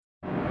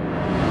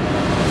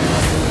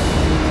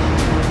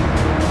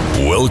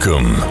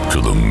Welcome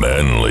to the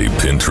Manly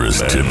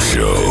Pinterest Tip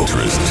Show.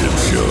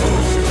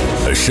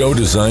 A show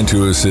designed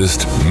to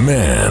assist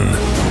man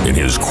in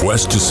his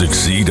quest to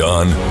succeed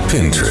on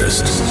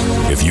Pinterest.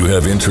 If you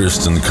have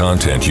interest in the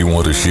content you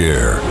want to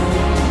share,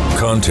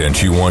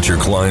 content you want your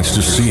clients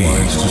to see,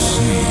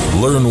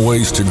 learn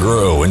ways to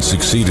grow and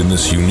succeed in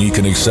this unique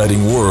and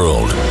exciting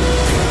world,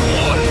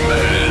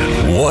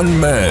 one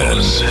man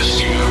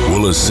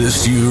will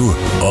assist you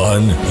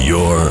on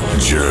your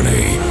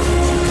journey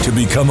to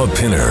become a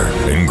pinner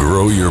and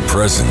grow your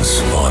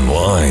presence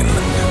online.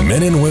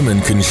 Men and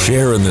women can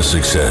share in the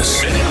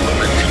success.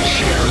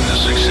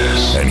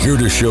 And here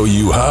to show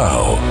you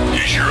how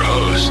is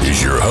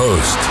your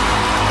host,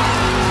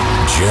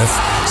 Jeff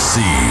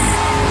C.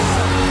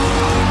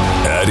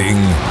 Adding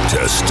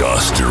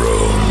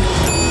testosterone,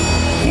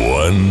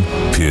 one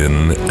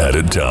pin at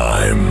a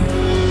time.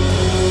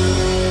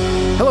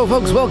 Hello,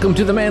 folks. Welcome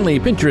to the Manly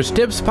Pinterest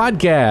Tips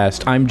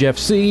Podcast. I'm Jeff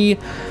C.,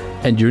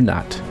 and you're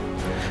not.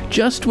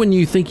 Just when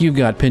you think you've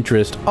got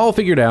Pinterest all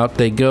figured out,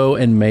 they go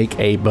and make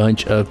a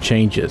bunch of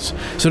changes.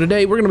 So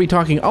today we're going to be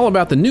talking all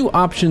about the new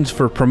options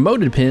for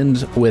promoted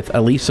pins with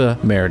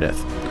Alisa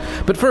Meredith.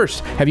 But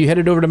first, have you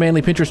headed over to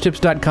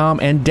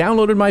manlypinteresttips.com and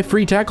downloaded my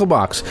free tackle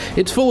box?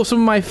 It's full of some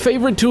of my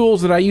favorite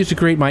tools that I use to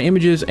create my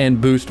images and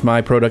boost my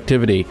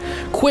productivity.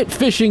 Quit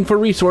fishing for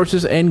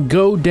resources and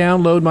go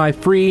download my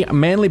free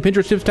Manly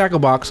Pinterest Tips tackle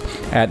box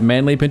at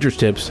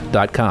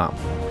manlypinteresttips.com.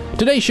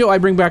 Today's show, I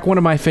bring back one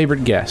of my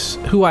favorite guests,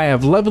 who I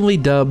have lovingly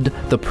dubbed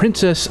the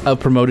Princess of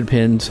Promoted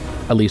Pins,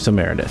 Alisa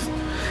Meredith.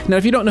 Now,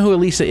 if you don't know who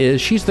Alisa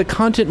is, she's the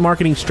content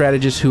marketing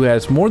strategist who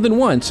has more than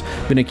once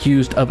been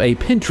accused of a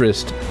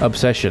Pinterest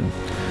obsession.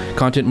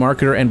 Content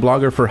marketer and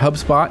blogger for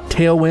HubSpot,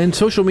 Tailwind,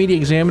 Social Media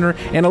Examiner,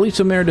 and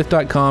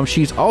AlisaMeredith.com.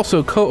 She's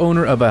also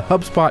co-owner of a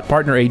HubSpot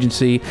partner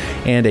agency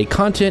and a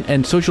content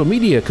and social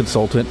media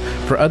consultant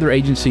for other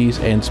agencies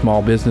and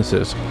small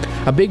businesses.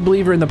 A big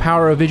believer in the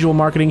power of visual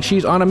marketing,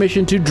 she's on a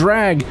mission to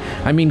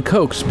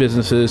coax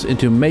businesses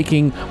into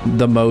making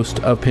the most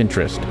of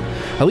Pinterest.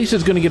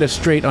 Alisa's going to get us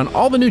straight on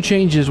all the new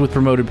changes with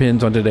promoted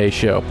pins on today's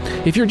show.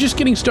 If you're just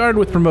getting started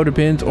with promoted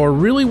pins or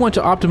really want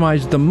to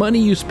optimize the money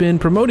you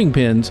spend promoting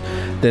pins,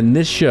 then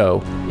this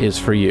show is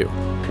for you.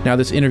 Now,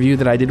 this interview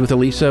that I did with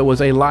Alisa was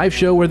a live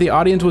show where the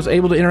audience was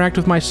able to interact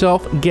with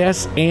myself,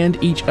 guests,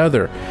 and each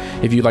other.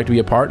 If you'd like to be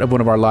a part of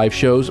one of our live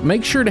shows,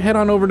 make sure to head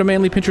on over to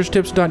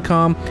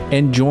manlypinteresttips.com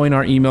and join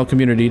our email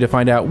community to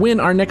find out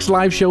when our next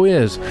live show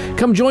is.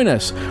 Come join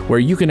us where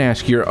you can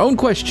ask your own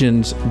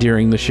questions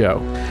during the show.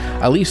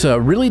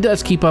 Alisa really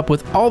does keep up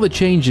with all the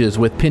changes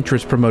with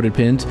Pinterest promoted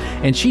pins,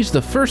 and she's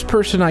the first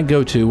person I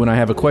go to when I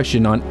have a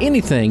question on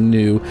anything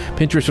new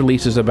Pinterest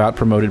releases about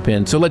promoted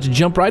pins. So let's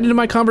jump right into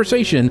my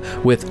conversation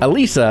with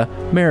Alisa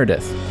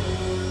Meredith.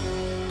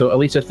 So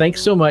Alisa,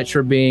 thanks so much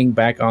for being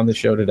back on the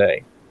show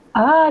today.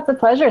 It's a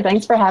pleasure.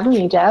 Thanks for having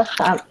me, Jeff.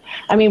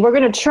 We're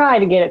going to try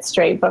to get it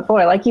straight, but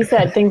boy, like you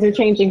said, things are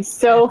changing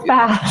so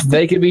fast.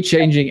 They could be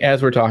changing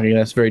as we're talking.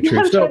 That's very true.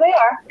 I'm sure they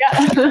are.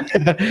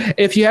 Yeah.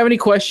 If you have any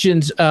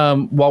questions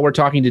while we're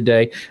talking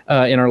today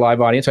in our live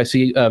audience, I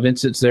see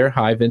Vincent's there.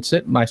 Hi,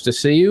 Vincent. Nice to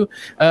see you.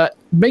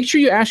 Make sure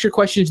you ask your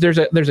questions. There's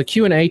a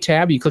Q&A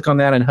tab. You click on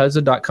that on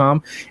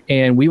huzza.com,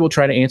 and we will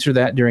try to answer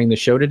that during the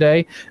show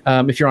today.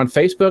 If you're on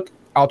Facebook,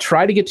 I'll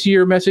try to get to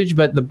your message,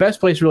 but the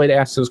best place really to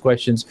ask those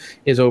questions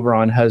is over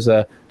on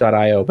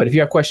huzza.io. But if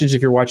you have questions,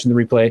 if you're watching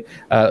the replay,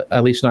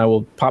 Alisa and I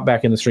will pop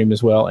back in the stream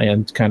as well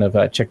and kind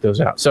of check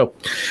those out. So,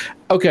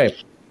 okay,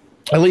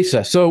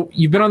 Alisa, so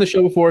you've been on the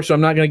show before, so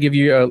I'm not going to give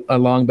you a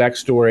long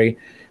backstory,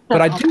 but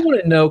I do want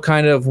to know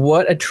kind of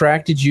what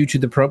attracted you to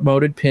the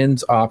promoted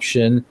pins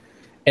option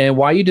and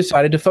why you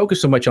decided to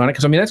focus so much on it.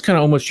 Because, that's kind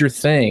of almost your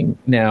thing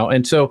now.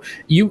 And so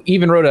you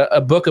even wrote a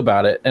book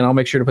about it, and I'll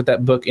make sure to put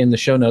that book in the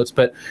show notes.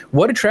 But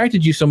what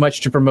attracted you so much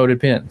to promoted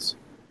pins?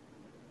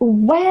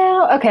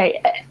 Well,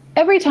 okay.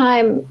 Every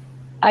time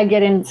I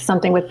get into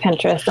something with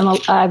Pinterest,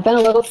 I've been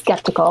a little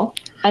skeptical,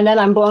 and then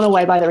I'm blown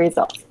away by the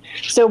results.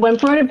 So when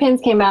promoted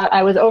pins came out,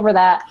 I was over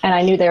that, and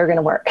I knew they were going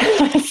to work.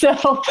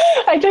 So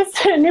I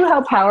just knew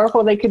how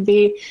powerful they could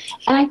be.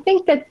 And I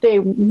think that the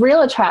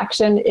real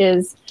attraction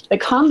is the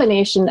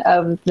combination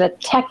of the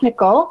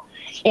technical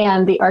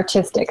and the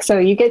artistic. So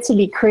you get to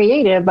be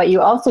creative, but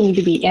you also need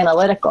to be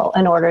analytical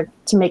in order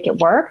to make it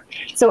work.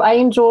 So I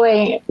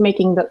enjoy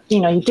making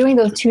doing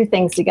those two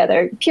things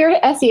together. Pure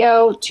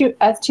SEO,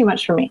 that's too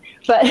much for me.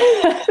 But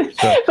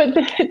but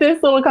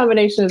this little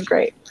combination is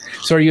great.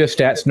 So are you a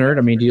stats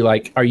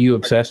nerd? Are you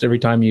obsessed every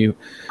time you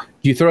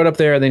throw it up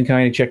there and then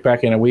kind of check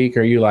back in a week? Or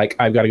are you like,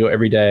 I've got to go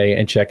every day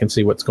and check and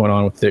see what's going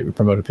on with the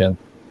promoted pin?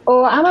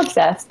 Oh, I'm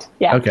obsessed.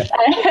 Yeah. Okay.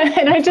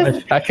 And I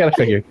kind of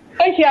figured.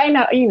 Yeah, I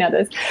know. You know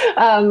this.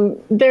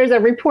 There's a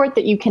report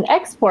that you can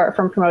export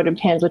from promoted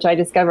pins, which I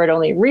discovered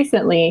only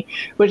recently,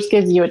 which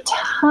gives you a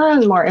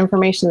ton more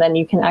information than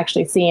you can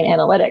actually see in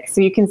analytics.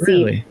 So you can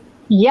see, Really?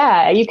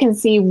 Yeah, you can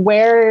see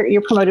where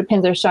your promoted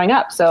pins are showing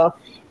up. So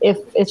if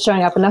it's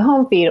showing up in the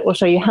home feed, it will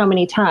show you how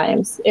many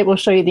times. It will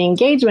show you the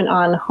engagement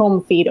on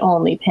home feed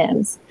only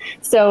pins.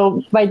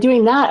 So by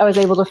doing that, I was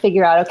able to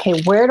figure out,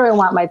 okay, where do I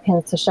want my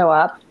pins to show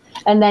up?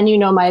 And then,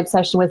 my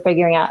obsession with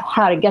figuring out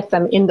how to get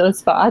them in those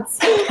spots.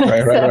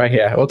 Right.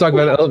 Yeah. We'll talk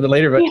about that a little bit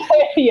later. But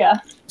yeah.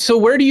 So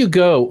where do you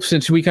go,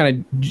 since I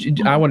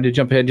wanted to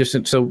jump ahead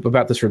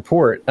about this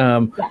report.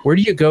 Where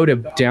do you go to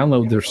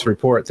download this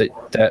report that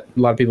a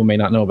lot of people may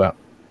not know about?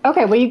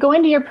 Okay, well, you go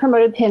into your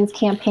Promoted Pins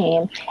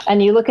campaign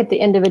and you look at the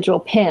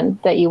individual pin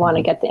that you want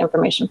to get the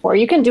information for.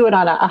 You can do it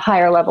on a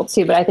higher level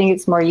too, but I think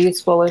it's more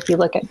useful if you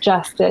look at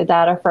just the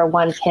data for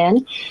one pin.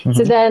 Mm-hmm.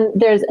 So then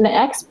there's an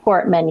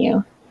export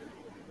menu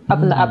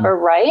up in the upper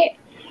right,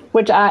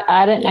 which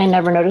I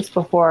never noticed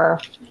before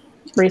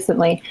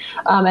recently.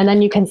 And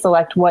then you can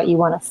select what you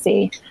want to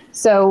see.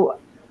 So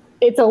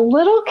it's a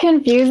little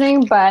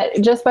confusing, but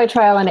just by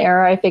trial and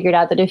error, I figured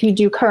out that if you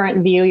do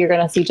current view, you're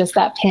going to see just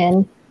that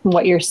pin,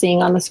 what you're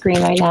seeing on the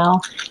screen right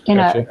now, in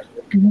a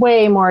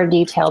way more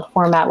detailed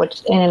format,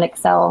 which in an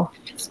Excel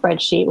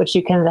spreadsheet, which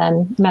you can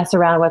then mess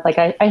around with. Like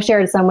I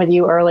shared some with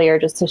you earlier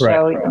just to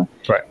show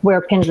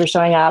where pins were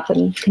showing up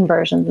and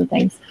conversions and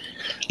things.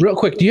 Real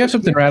quick, do you have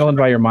something rattling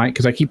by your mic?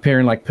 Because I keep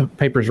hearing like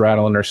papers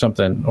rattling or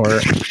something. Or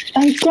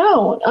I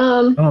don't.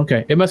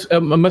 Okay, it must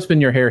have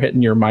been your hair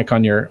hitting your mic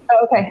on your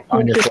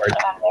on your cord.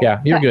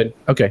 Yeah, you're good.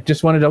 Okay,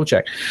 just want to double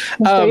check.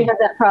 I'm sure you have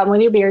that problem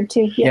with your beard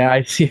too. Yeah,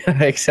 I see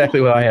exactly.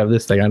 Well, I have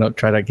this thing. I don't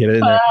try to get it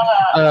in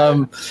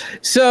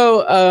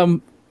there.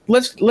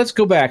 Let's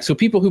go back. So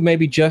people who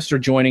maybe just are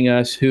joining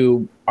us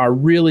who are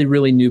really,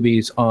 really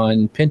newbies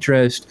on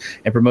Pinterest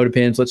and Promoted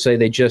Pins, let's say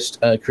they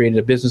just created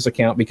a business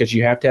account, because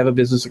you have to have a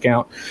business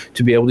account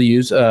to be able to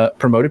use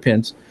Promoted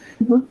Pins.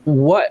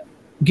 Mm-hmm.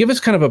 Give us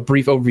kind of a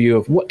brief overview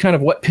of what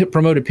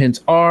Promoted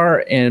Pins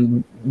are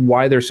and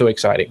why they're so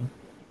exciting.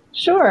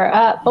 Sure.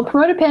 Well,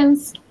 Promoted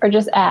Pins are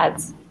just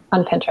ads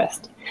on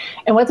Pinterest.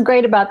 And what's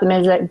great about them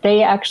is that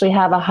they actually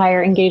have a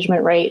higher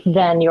engagement rate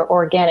than your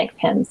organic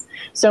pins.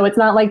 So it's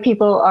not like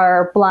people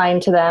are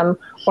blind to them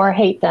or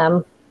hate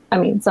them. I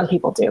mean, some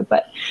people do,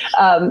 but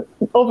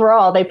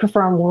overall, they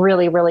perform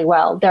really, really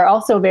well. They're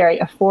also very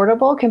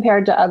affordable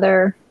compared to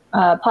other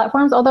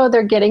platforms, although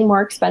they're getting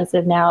more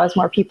expensive now as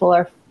more people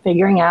are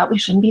figuring out. We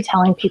shouldn't be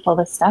telling people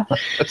this stuff,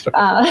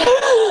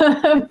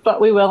 but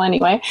we will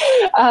anyway.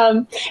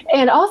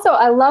 And also,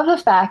 I love the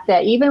fact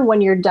that even when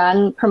you're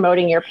done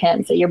promoting your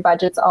pins, that your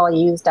budget's all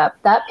used up,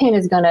 that pin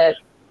is going to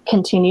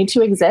continue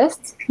to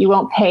exist. You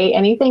won't pay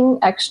anything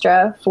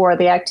extra for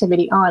the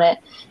activity on it.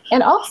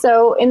 And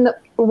also,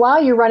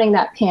 while you're running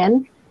that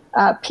pin,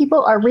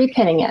 people are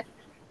repinning it.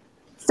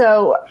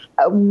 So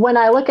when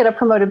I look at a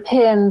Promoted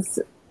Pins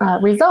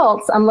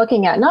results, I'm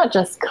looking at not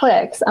just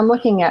clicks, I'm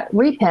looking at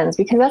repins,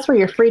 because that's where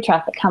your free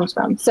traffic comes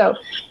from. So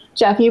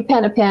Jeff, you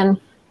pin a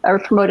pin or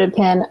promoted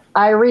pin,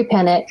 I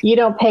repin it. You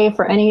don't pay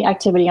for any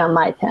activity on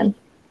my pin.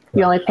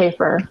 You only pay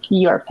for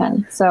your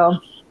pin. So,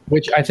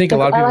 which I think a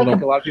lot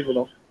of people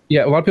don't.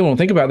 Yeah, a lot of people don't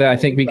think about that. I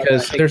think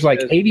because there's like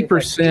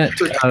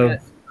 80%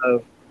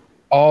 of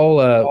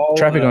all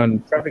traffic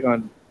on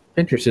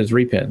Pinterest is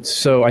repins.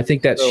 So I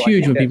think that's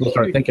huge when people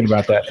start thinking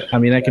about that. I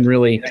mean, that can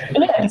really,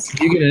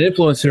 if you get an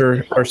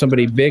influencer or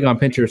somebody big on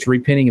Pinterest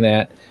repinning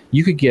that,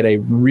 you could get a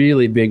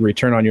really big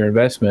return on your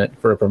investment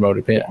for a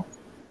promoted pin.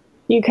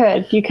 You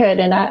could.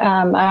 And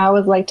I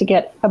always like to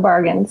get a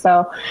bargain.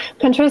 So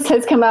Pinterest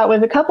has come out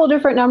with a couple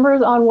different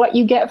numbers on what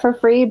you get for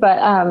free,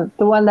 but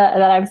the one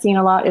that I've seen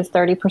a lot is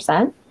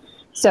 30%.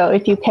 So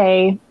if you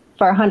pay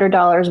for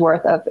 $100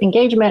 worth of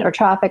engagement or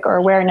traffic or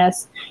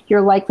awareness,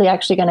 you're likely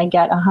actually going to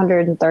get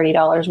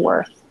 $130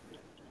 worth.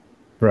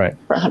 Right.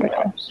 For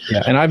 $100.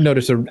 Yeah. And I've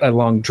noticed a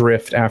long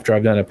drift after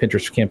I've done a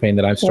Pinterest campaign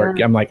that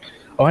I'm like,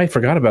 oh, I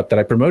forgot about that.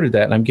 I promoted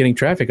that and I'm getting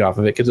traffic off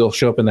of it because it'll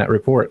show up in that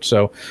report.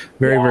 So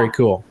very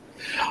cool.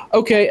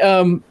 Okay.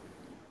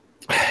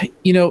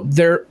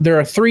 There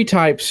are three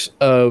types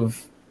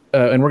of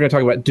and we're going to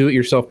talk about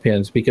do-it-yourself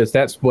pins, because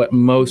that's what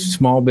most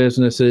small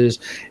businesses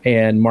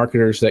and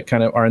marketers that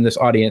kind of are in this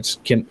audience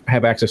can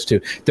have access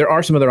to. There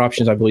are some other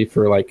options, I believe,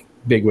 for like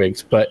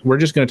bigwigs, but we're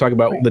just going to talk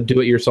about the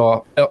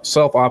do-it-yourself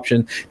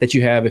option that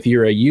you have if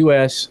you're a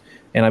U.S.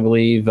 and I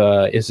believe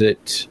is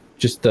it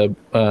just the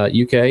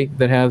UK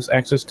that has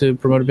access to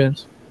promoted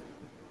pins?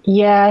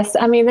 Yes.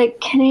 I mean, the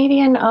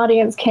Canadian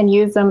audience can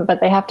use them, but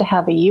they have to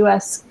have a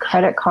U.S.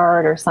 credit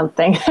card or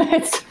something.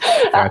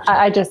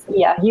 Gotcha.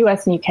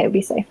 U.S. and UK would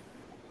be safe.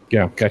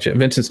 Yeah, gotcha.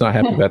 Vincent's not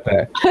happy about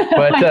that.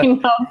 But, I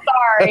know,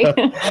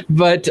 sorry.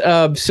 But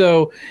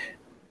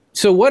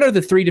so what are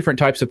the three different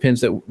types of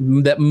pins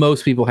that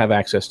most people have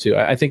access to?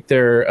 I think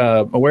they're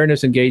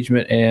awareness,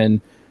 engagement, and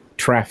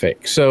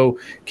traffic. So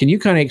can you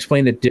kind of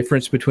explain the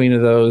difference between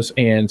those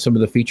and some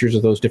of the features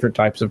of those different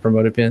types of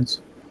promoted pins?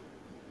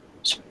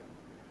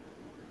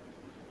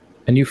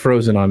 And you've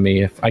frozen on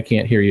me if I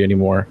can't hear you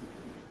anymore.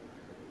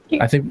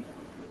 I think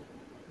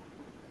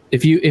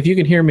if you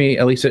can hear me,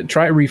 Alisa,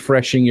 try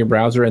refreshing your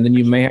browser, and then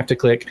you may have to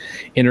click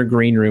Enter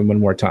Green Room one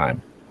more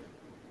time.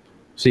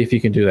 See if you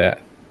can do that.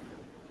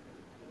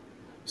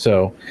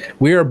 So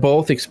we are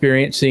both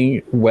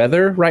experiencing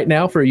weather right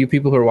now for you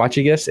people who are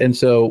watching us. And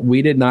so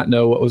we did not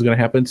know what was going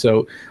to happen.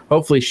 So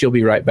hopefully she'll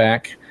be right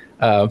back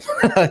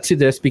to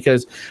this,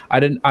 because I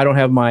don't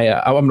have my,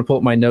 I'm going to pull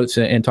up my notes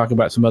and talk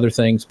about some other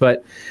things.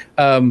 But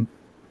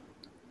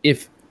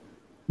if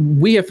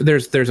we have,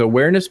 there's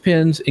awareness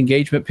pins,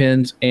 engagement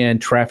pins,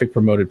 and traffic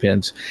promoted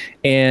pins.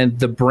 And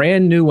the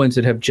brand new ones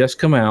that have just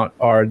come out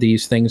are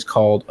these things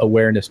called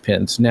awareness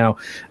pins. Now,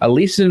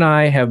 Alisa and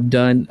I have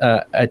done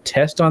a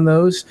test on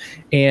those.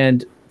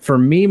 And for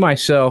me,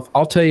 myself,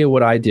 I'll tell you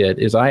what I did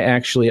is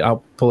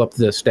I'll pull up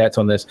the stats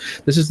on this.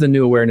 This is the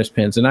new awareness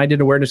pins. And I did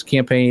an awareness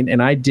campaign,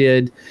 and I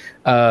did,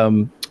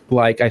 I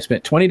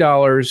spent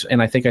 $20,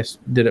 and I think I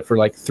did it for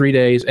like 3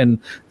 days. And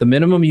the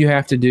minimum you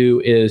have to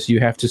do is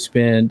you have to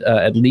spend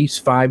at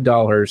least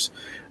 $5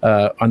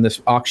 on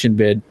this auction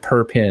bid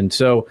per pin.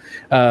 So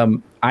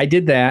I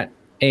did that,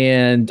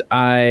 and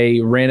I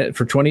ran it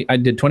for I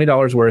did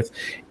 $20 worth,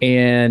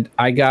 and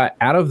I got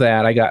out of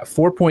that, I got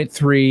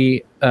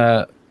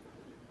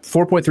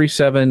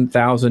 4.37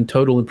 thousand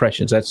total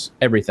impressions. That's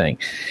everything.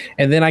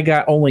 And then I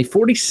got only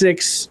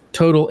 46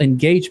 total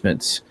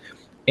engagements.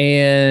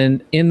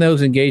 And in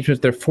those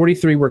engagements, there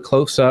 43 were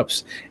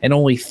close-ups, and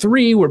only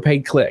 3 were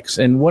paid clicks.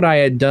 And what I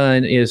had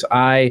done is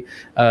I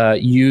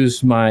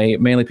used my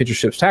Manly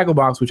Pinterest Tips tackle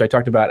box, which I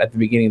talked about at the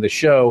beginning of the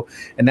show,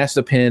 and that's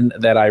the pin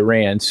that I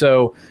ran.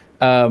 So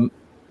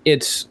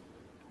it's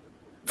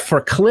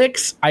for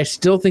clicks. I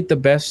still think the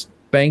best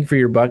bang for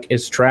your buck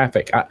is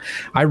traffic.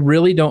 I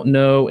really don't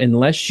know,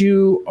 unless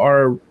you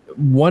are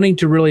wanting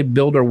to really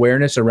build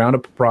awareness around a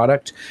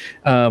product,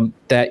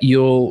 that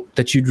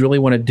you'd really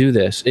want to do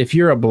this. If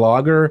you're a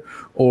blogger,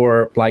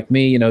 or like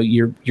me,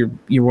 you're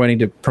wanting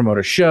to promote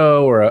a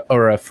show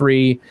or a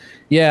free,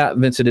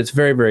 Vincent, it's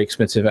very, very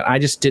expensive. And I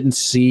just didn't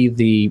see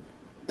the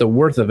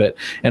worth of it.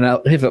 And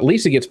if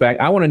Alisa gets back,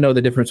 I want to know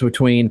the difference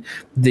between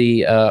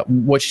the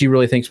what she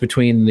really thinks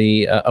between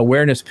the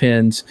awareness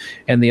pins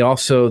and the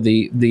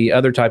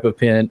other type of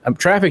pin.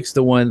 Traffic's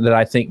the one that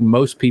I think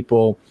most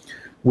people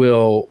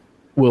will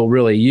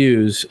really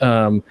use.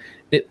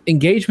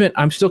 Engagement,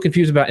 I'm still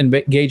confused about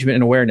engagement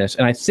and awareness,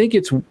 and I think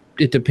it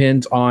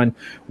depends on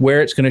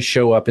where it's going to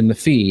show up in the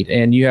feed.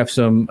 And you have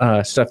some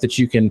stuff that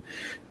you can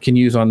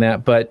use on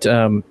that, but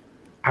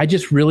I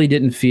just really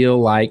didn't feel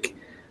like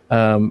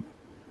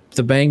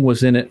the bang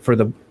was in it for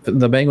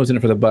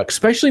the buck,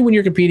 especially when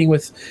you're competing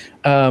with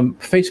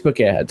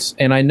Facebook ads.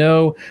 And I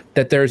know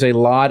that there's a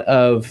lot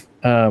of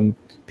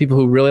people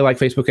who really like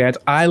Facebook ads.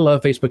 I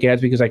love Facebook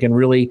ads because I can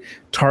really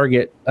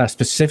target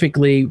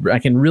specifically. I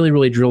can really,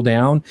 really drill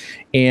down.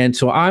 And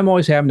so I'm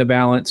always having to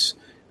balance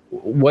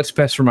what's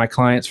best for my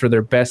clients for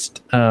their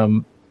best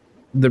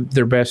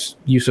their best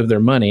use of their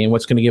money, and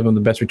what's going to give them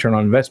the best return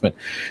on investment.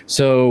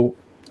 So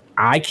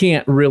I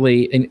can't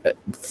really,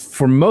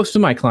 for most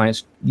of my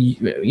clients,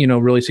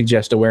 really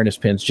suggest awareness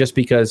pins, just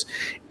because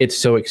it's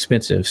so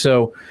expensive.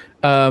 So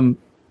I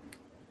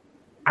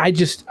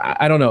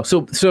don't know.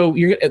 So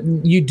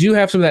you do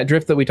have some of that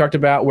drift that we talked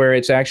about, where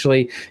it's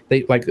actually,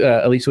 like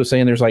Alisa was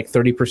saying, there's like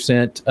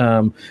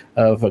 30%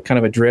 of a kind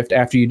of a drift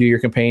after you do your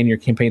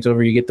campaign's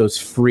over, you get those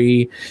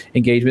free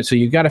engagements. So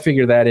you've got to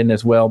figure that in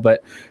as well.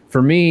 But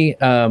for me,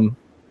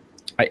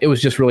 it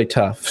was just really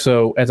tough.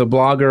 So as a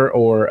blogger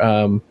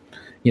or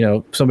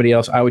somebody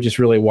else, I would just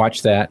really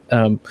watch that.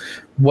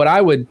 What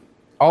I would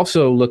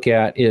also look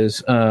at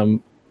is,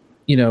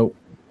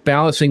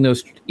 balancing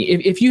those.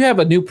 If you have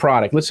a new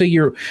product, let's say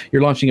you're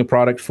launching a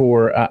product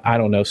for, I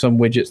don't know, some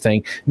widget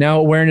thing. Now,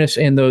 awareness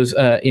and those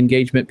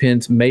engagement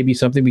pins may be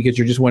something because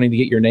you're just wanting to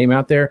get your name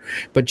out there.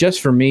 But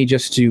just for me,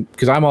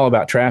 because I'm all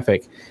about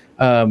traffic.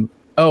 And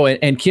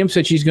Kim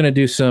said she's going to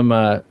do some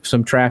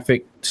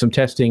traffic, some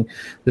testing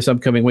this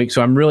upcoming week.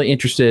 So I'm really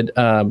interested,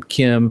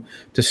 Kim,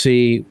 to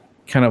see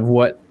kind of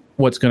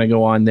what's going to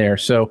go on there.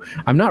 So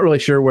I'm not really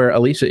sure where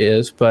Alisa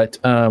is, but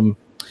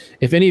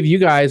if any of you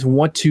guys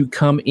want to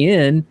come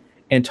in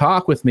and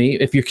talk with me,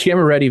 if your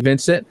camera ready,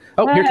 Vincent.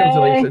 Oh, Here comes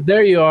Alisa.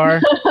 There you are.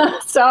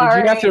 Sorry.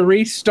 Did you have to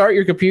restart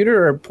your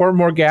computer or pour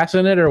more gas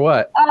in it or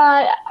what?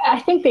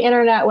 I think the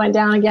internet went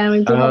down again.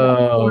 We do have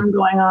a storm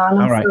going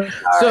on. All right.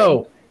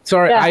 So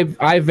sorry, yeah.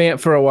 I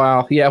vamped for a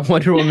while. Yeah,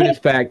 Wonder Woman is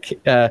back.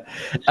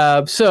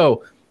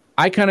 So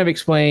I kind of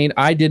explained,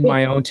 I did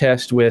my own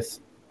test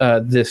with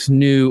this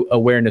new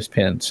awareness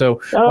pin.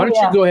 So why don't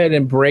you go ahead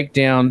and break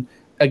down,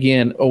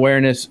 again,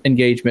 awareness,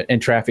 engagement, and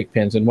traffic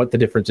pins and what the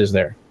difference is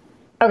there.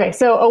 Okay,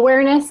 so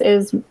awareness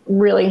is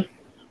really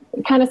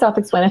kind of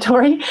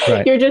self-explanatory.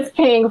 Right. You're just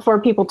paying for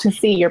people to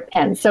see your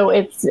pin. So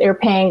you're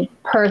paying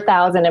per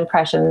 1,000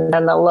 impressions,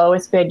 and the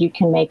lowest bid you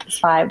can make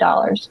is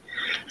 $5.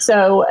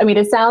 So, I mean,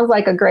 it sounds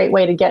like a great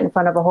way to get in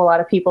front of a whole lot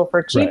of people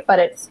for cheap,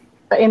 right.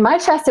 But in my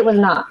test, it was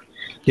not.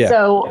 Yeah.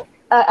 So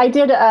I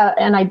did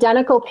an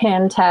identical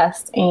pin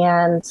test,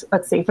 and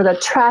let's see, for the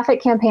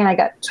traffic campaign, I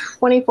got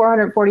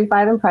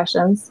 2,445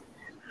 impressions.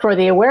 For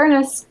the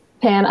awareness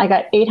pin, I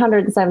got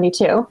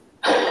 872.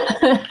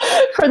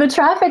 For the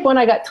traffic one,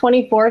 I got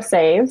 24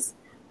 saves.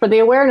 For the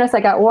awareness, I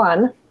got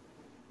 1.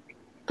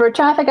 For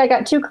traffic, I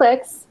got 2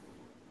 clicks.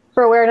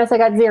 For awareness, I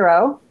got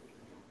 0.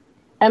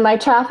 And my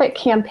traffic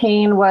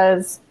campaign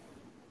was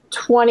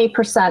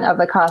 20% of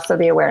the cost of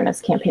the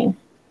awareness campaign.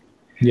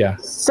 Yeah.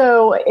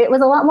 So it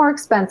was a lot more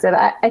expensive.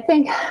 I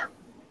think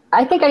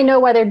I know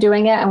why they're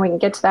doing it, and we can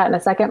get to that in a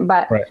second.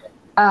 But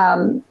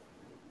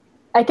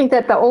I think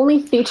that the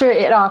only feature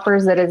it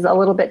offers that is a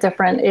little bit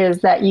different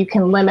is that you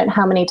can limit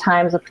how many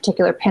times a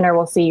particular pinner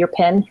will see your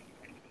pin.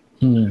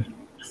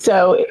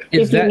 So do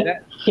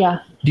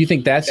you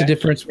think that's the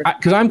difference?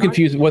 Because I'm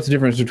confused. What's the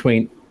difference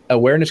between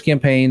awareness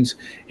campaigns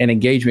and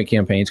engagement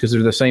campaigns? Because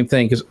they're the same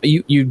thing. Because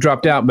you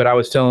dropped out, but I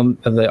was telling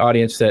the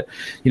audience that,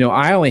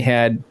 I only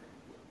had,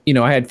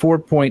 I had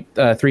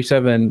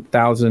 4.37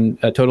 thousand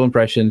total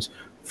impressions,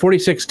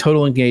 46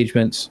 total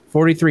engagements,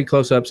 43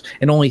 close-ups,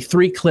 and only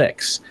 3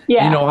 clicks.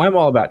 Yeah. I'm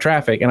all about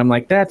traffic, and I'm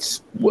like,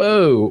 that's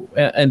whoa.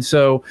 And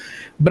so,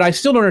 but I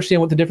still don't understand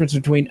what the difference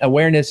between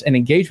awareness and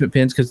engagement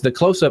pins, because the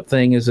close-up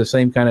thing is the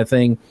same kind of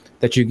thing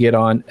that you get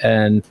on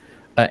an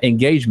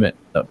engagement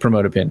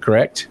promoted pin,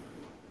 correct?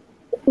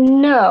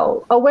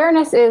 No.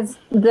 Awareness is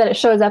that it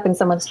shows up in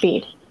someone's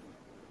feed.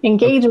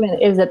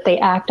 Engagement is that they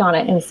act on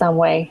it in some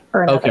way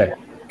or another.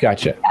 Okay.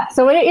 Gotcha. Yeah,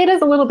 so it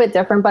is a little bit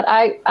different, but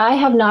I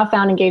have not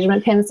found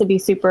engagement pins to be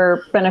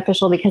super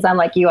beneficial because I'm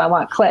like you, I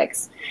want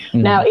clicks.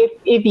 Mm-hmm. Now,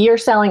 if you're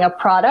selling a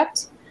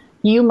product,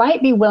 you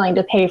might be willing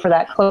to pay for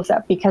that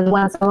close-up, because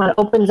when someone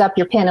opens up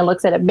your pin and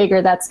looks at it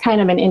bigger, that's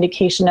kind of an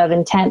indication of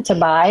intent to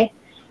buy.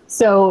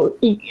 So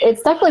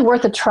it's definitely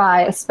worth a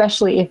try,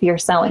 especially if you're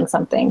selling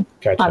something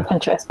on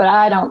Pinterest. But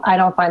I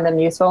don't find them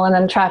useful. And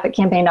then traffic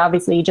campaign,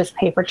 obviously, you just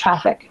pay for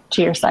traffic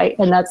to your site,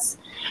 and that's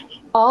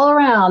all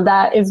around.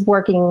 That is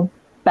working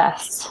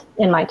best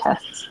in my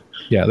tests.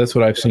 Yeah, that's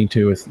what I've seen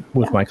too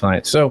with my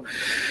clients. So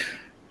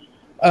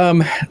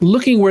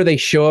looking where they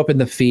show up in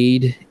the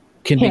feed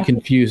can be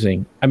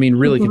confusing. I mean,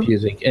 really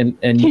confusing. And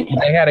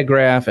they had a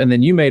graph, and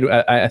then you made,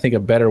 I think, a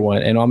better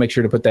one, and I'll make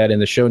sure to put that in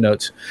the show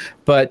notes.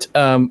 But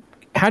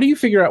how do you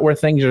figure out where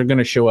things are going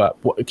to show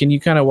up? Can you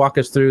kind of walk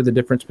us through the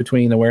difference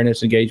between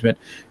awareness, engagement,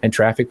 and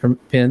traffic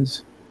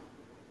pins?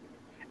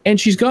 And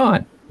she's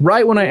gone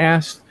right when I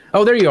asked.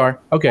 Oh, there you are.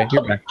 Okay,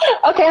 you're back.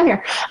 Okay, I'm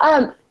here.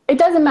 It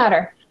doesn't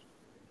matter.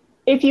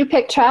 If you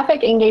pick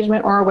traffic,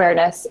 engagement, or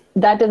awareness,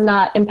 that does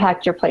not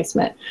impact your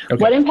placement.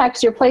 Okay. What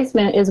impacts your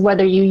placement is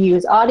whether you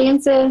use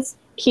audiences,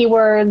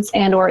 keywords,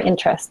 and or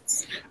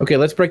interests. Okay,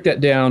 let's break that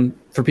down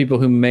for people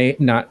who may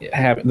not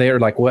have. They are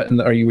like, what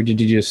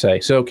did you just say?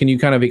 So can you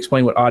kind of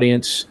explain what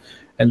audience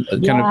and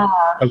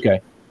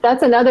okay.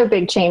 That's another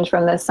big change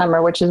from this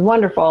summer, which is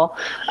wonderful.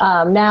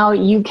 Now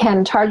you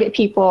can target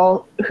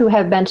people who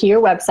have been to your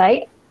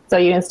website. So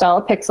you install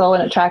a pixel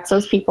and it tracks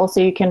those people, so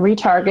you can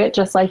retarget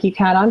just like you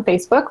can on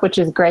Facebook, which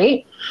is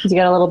great because you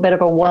get a little bit of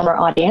a warmer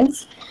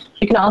audience.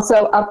 You can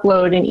also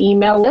upload an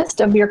email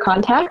list of your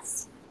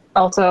contacts.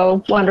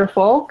 Also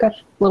wonderful, got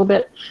a little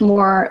bit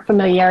more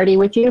familiarity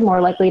with you,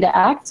 more likely to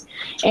act.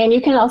 And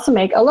you can also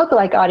make a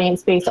lookalike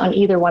audience based on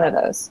either one of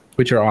those.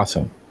 Which are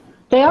awesome.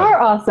 They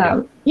are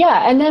awesome.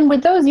 Yeah, and then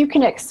with those you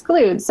can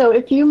exclude. So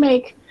if you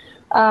make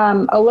a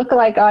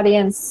lookalike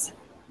audience,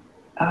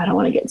 I don't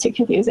want to get too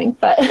confusing,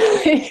 but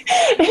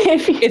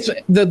it's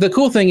the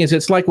cool thing is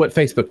it's like what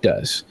Facebook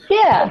does.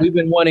 Yeah, we've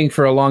been wanting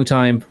for a long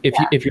time. If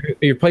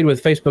you're played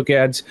with Facebook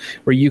ads,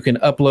 where you can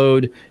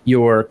upload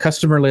your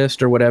customer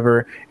list or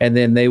whatever, and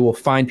then they will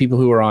find people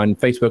who are on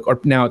Facebook. Or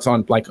now it's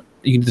on, like,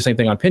 you can do the same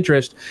thing on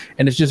Pinterest,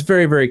 and it's just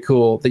very, very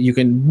cool that you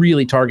can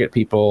really target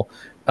people.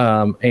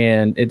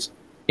 And it's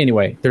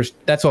anyway.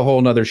 That's a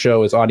whole nother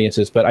show as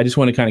audiences, but I just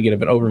want to kind of give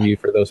an overview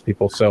for those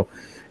people. So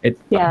it's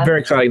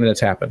very exciting that it's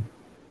happened.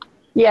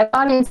 Yeah,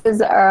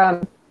 audiences are,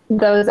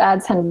 those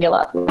ads tend to be a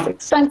lot less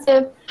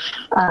expensive.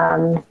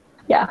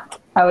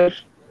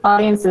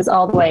 Audiences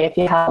all the way if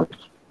you have.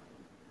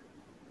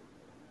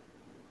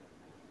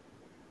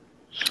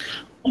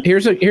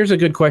 Here's a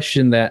good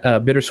question that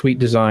Bittersweet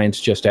Designs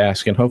just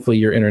asked, and hopefully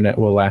your internet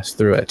will last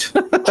through it.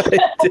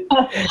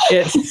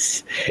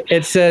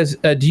 It says,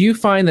 do you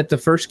find that the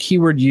first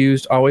keyword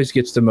used always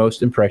gets the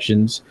most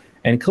impressions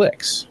and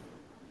clicks?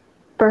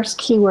 First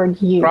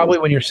keyword used. Probably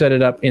when you're set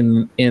it up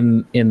in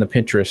the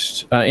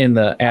Pinterest, in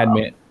the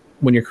admin,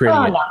 when you're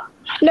creating it.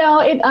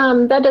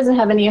 No, that doesn't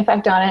have any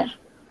effect on it.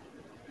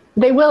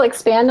 They will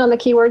expand on the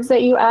keywords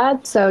that you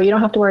add, so you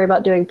don't have to worry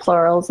about doing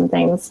plurals and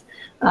things.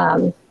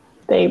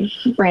 They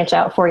branch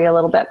out for you a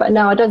little bit, but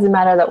no, it doesn't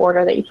matter the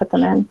order that you put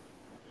them in.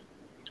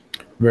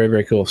 Very,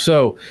 very cool.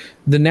 So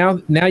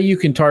now you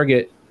can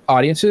target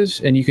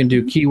audiences, and you can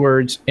do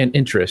keywords and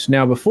interests.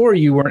 Now, before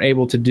you weren't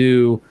able to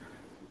do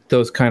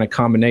those kind of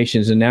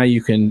combinations, and now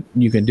you can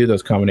do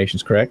those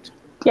combinations, correct?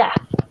 Yeah.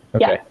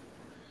 Okay. Yeah.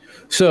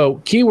 So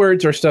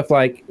keywords are stuff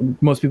like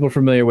most people are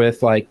familiar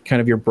with, like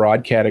kind of your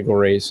broad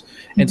categories.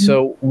 And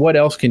so what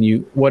else do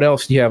you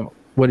have?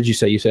 What did you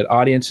say? You said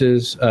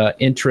audiences,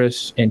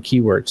 interests, and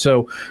keywords.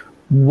 So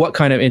what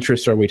kind of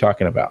interests are we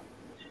talking about?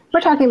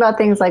 We're talking about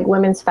things like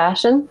women's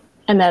fashion,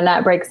 and then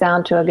that breaks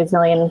down to a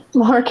gazillion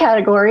more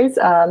categories.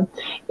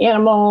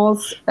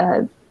 Animals,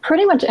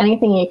 pretty much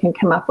anything you can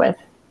come up with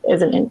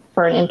is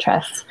for an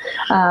interest.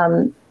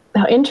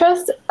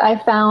 interest, I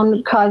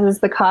found, causes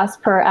the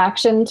cost per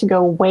action to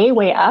go way,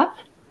 way up,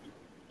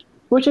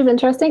 which is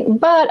interesting.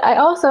 But I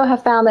also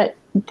have found that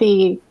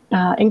the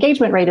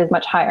engagement rate is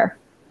much higher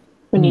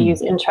when you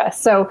use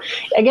interest. So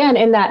again,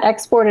 in that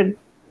exported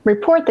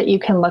report that you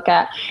can look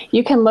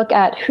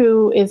at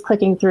who is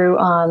clicking through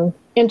on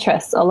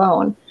interests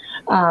alone.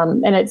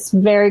 And it's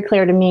very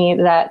clear to me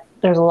that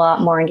there's a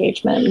lot more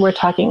engagement. We're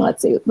talking,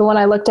 let's see, the one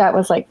I looked at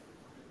was like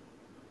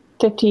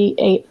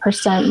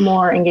 58%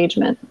 more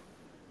engagement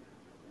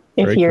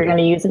if you're going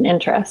to use an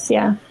interest.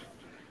 Yeah.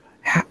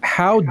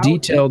 How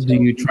detailed do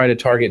you try to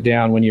target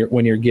down when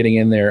you're getting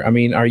in there? I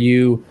mean, are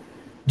you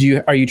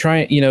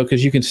trying,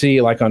 because you can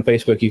see, like on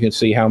Facebook, you can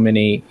see how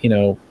many,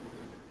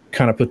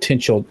 kind of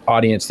potential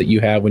audience that you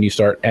have when you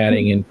start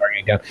adding and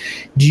targeting down.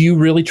 Do you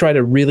really try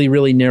to really,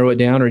 really narrow it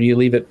down, or do you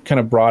leave it kind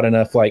of broad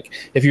enough? Like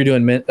if you're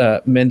doing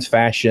men's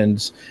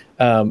fashions,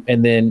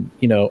 and then,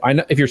 I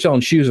know if you're selling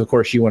shoes, of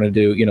course you want to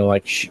do,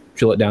 like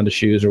fill it down to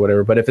shoes or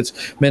whatever. But if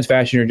it's men's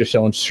fashion, you're just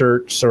selling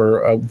shirts or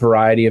a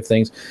variety of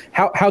things.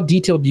 How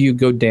detailed do you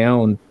go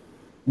down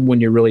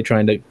when you're really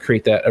trying to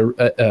create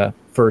that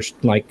first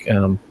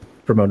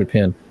promoted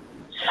pin?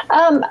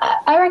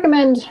 I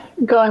recommend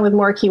going with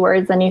more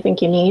keywords than you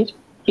think you need,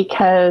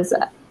 because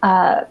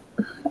I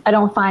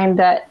don't find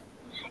that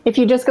if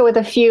you just go with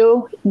a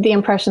few, the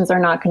impressions are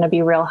not going to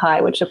be real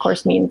high, which of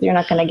course means you're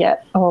not going to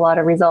get a whole lot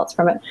of results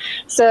from it.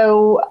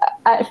 So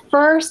at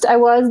first I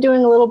was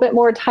doing a little bit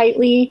more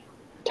tightly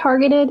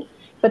targeted,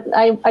 but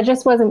I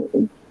just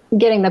wasn't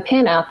getting the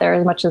pin out there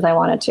as much as I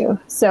wanted to.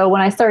 So when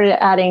I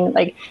started adding,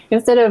 like,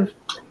 instead of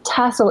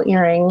tassel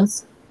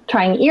earrings,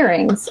 trying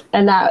earrings,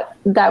 and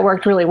that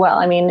worked really well.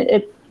 I mean,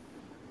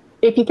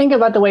 if you think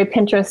about the way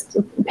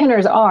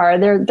pinners are,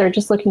 they're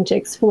just looking to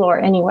explore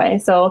anyway.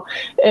 So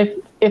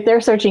if they're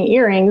searching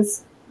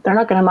earrings, they're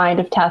not going to mind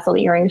if tassel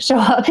earrings show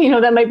up.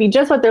 That might be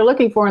just what they're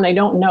looking for and they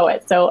don't know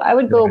it. So I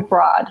would go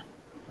broad.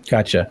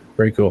 Gotcha.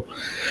 Very cool.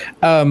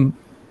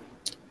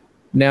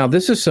 Now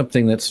this is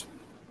something that's,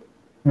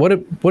 what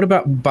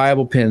about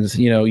buyable pins?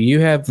 You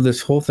have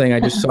this whole thing. I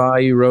just saw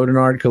you wrote an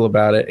article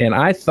about it, and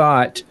I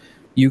thought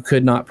you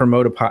could not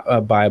promote a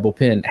buyable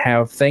pin.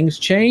 Have things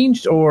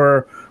changed,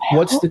 or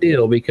what's the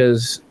deal?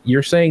 Because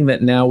you're saying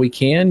that now we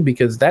can,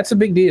 because that's a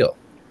big deal.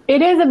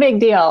 It is a big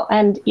deal.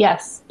 And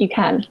yes, you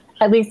can.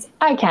 At least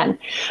I can.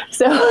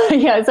 So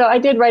so I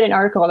did write an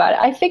article about it.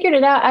 I figured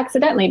it out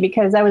accidentally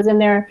because I was in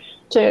there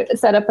to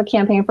set up a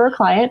campaign for a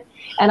client,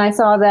 and I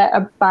saw that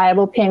a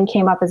buyable pin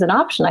came up as an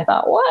option. I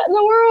thought, what in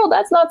the world?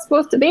 That's not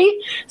supposed to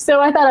be. So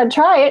I thought I'd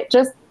try it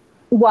just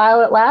while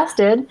it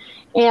lasted,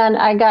 and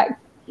I got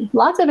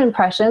lots of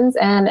impressions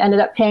and ended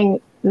up paying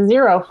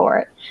 $0 for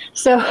it.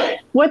 So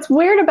what's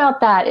weird about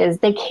that is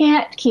they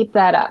can't keep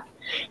that up,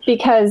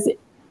 because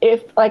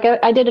if, like,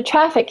 I did a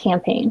traffic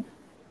campaign,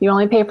 you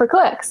only pay for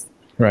clicks.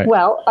 Right.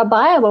 Well, a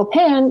buyable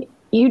pin,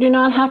 you do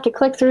not have to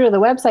click through to the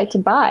website to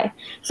buy.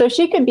 So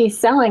she could be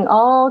selling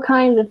all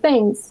kinds of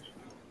things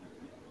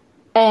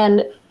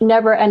and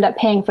never end up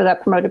paying for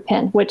that promoted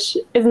pin, which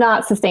is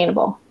not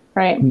sustainable.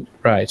 Right.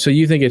 Right. So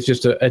you think it's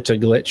just it's a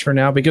glitch for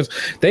now, because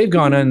they've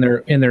gone in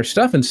their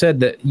stuff and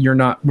said that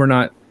we're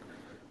not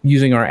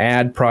using our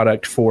ad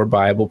product for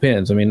buyable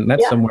pins. I mean,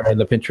 that's somewhere in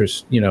the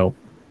Pinterest,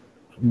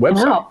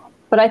 website. No,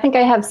 but I think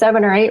I have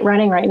 7 or 8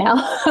 running right now.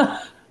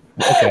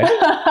 Okay.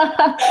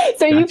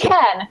 So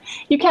gotcha.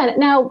 You can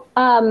now,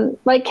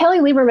 like Kelly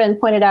Lieberman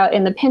pointed out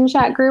in the Pin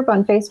Chat group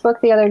on Facebook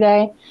the other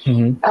day,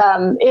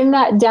 in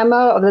that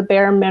demo of the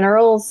Bare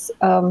Minerals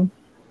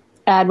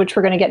ad, which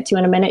we're going to get to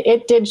in a minute,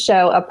 it did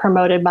show a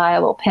promoted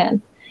buyable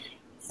pin.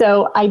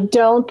 So I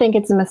don't think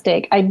it's a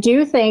mistake. I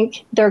do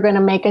think they're going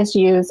to make us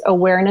use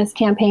awareness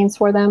campaigns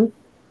for them,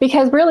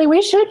 because really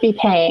we should be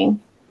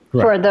paying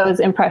for those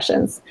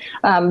impressions,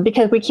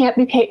 because we can't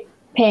be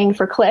paying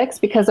for clicks,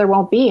 because there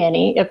won't be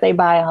any if they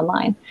buy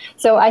online.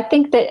 So I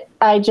think that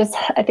I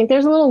think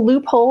there's a little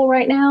loophole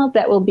right now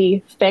that will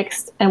be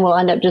fixed, and we'll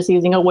end up just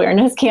using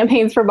awareness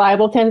campaigns for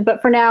buyable pins.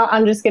 But for now,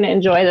 I'm just going to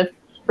enjoy the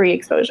free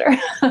exposure.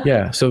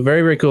 Yeah. So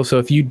very, very cool. So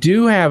if you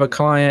do have a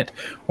client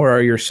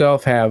or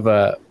yourself have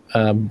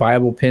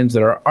buyable pins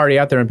that are already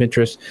out there on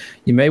Pinterest,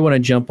 you may want to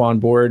jump on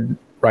board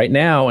right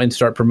now and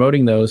start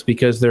promoting those,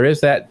 because there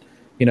is that,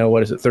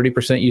 what is it,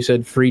 30% you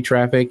said free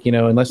traffic,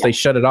 unless they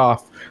shut it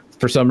off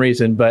for some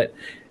reason. But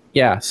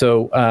yeah,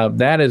 so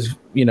that is,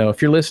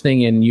 if you're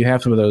listening and you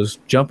have some of those,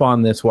 jump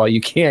on this while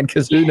you can,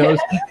 because who knows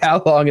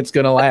how long it's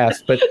going to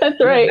last. But that's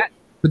right.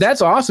 But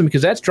that's awesome,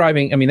 because that's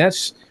driving,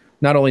 that's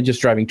not only just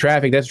driving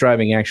traffic, that's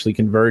driving actually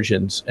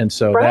conversions. And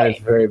so that is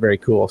very, very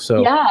cool.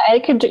 So yeah,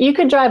 you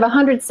could drive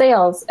 100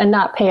 sales and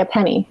not pay a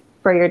penny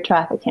for your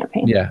traffic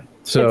campaign. Yeah.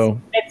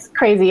 So it's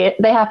crazy.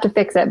 They have to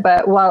fix it,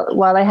 but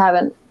while they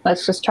haven't,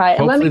 let's just try it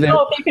and let me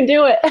know if you can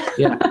do it.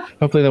 Yeah.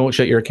 Hopefully they won't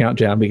shut your account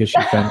down because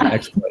you found an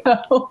exploit.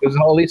 Because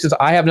all Alisa's,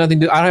 I have nothing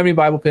to, I don't have any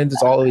Bible pins.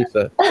 It's all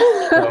Alisa.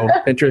 So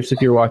Pinterest,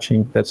 if you're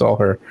watching, that's all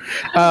her.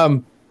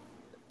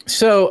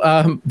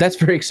 So that's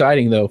very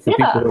exciting though for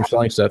people who are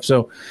selling stuff.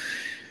 So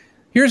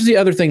here's the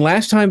other thing.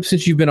 Last time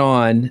since you've been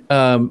on,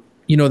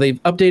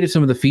 they've updated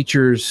some of the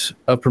features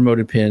of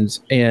promoted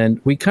pins, and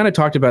we kind of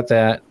talked about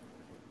that.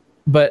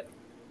 But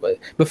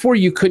before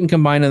you couldn't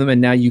combine them,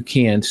 and now you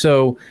can.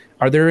 So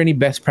are there any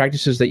best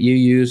practices that you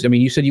use? I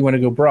mean, you said you want to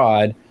go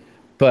broad,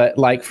 but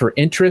like for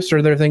interests,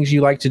 are there things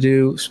you like to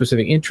do,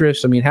 specific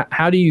interests? I mean,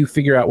 how do you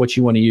figure out what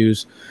you want to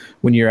use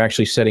when you're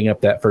actually setting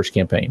up that first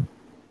campaign?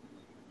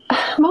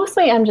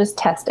 Mostly I'm just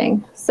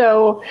testing.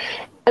 So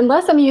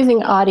unless I'm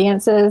using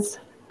audiences,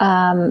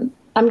 I'm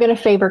going to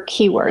favor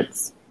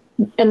keywords.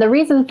 And the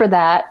reason for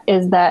that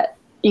is that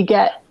you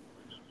get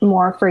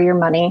more for your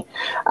money.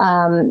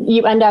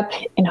 You end up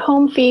in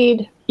home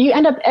feed. You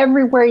end up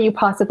everywhere you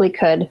possibly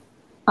could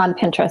on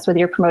Pinterest with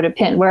your promoted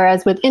pin.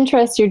 Whereas with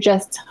interest, you're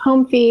just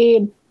home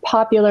feed,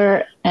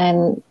 popular,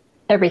 and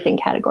everything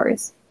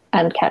categories.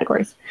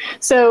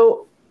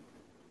 So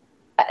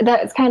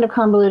that's kind of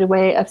convoluted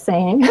way of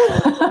saying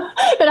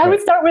that I would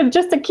start with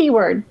just a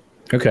keyword.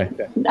 Okay.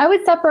 I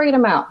would separate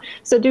them out.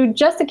 So do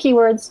just the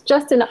keywords,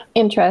 just an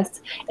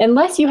interest,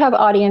 unless you have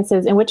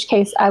audiences, in which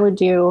case I would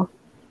do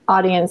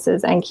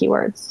audiences and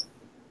keywords.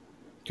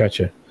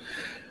 Gotcha.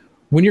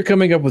 When you're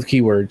coming up with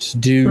keywords,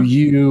 do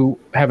you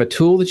have a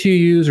tool that you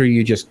use, or are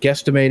you just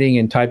guesstimating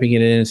and typing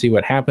it in and see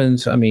what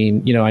happens? I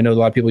mean, I know a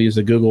lot of people use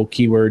the Google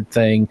keyword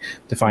thing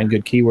to find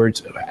good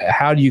keywords.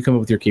 How do you come up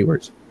with your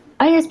keywords?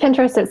 I use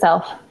Pinterest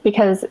itself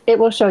because it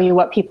will show you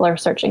what people are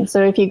searching.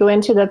 So if you go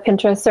into the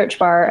Pinterest search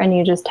bar and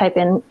you just type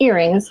in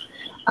earrings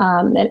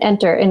and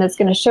enter, and it's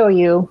going to show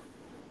you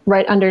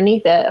right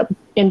underneath it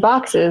in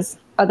boxes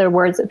other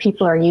words that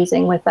people are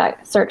using with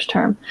that search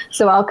term.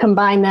 So I'll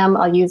combine them,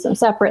 I'll use them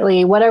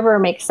separately, whatever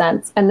makes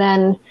sense. And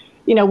then,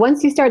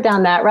 once you start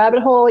down that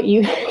rabbit hole,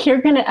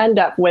 you're going to end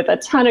up with a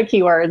ton of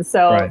keywords.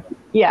 So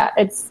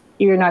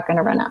you're not going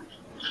to run out.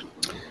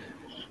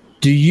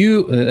 Do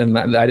you, and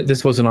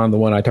this wasn't on the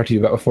one I talked to you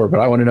about before, but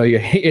I want to know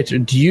your answer.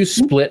 Do you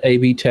split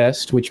A/B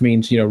test, which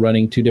means,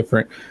 running two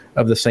different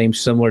of the same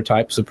similar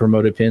types of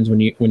promoted pins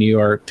when you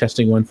are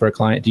testing one for a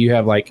client? Do you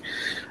have like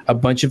a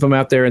bunch of them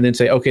out there and then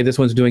say, okay, this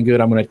one's doing good,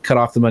 I'm going to cut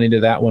off the money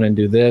to that one and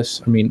do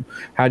this? I mean,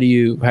 how do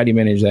you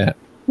manage that?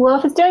 Well,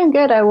 if it's doing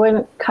good, I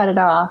wouldn't cut it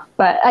off,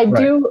 but I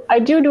do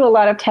a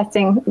lot of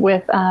testing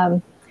with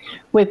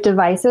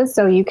devices.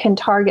 So you can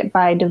target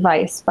by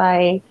device,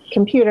 by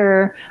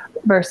computer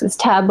versus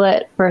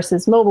tablet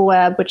versus mobile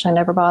web, which I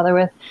never bother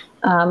with,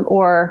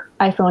 or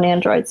iPhone,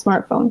 Android,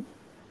 smartphone.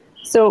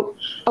 So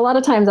a lot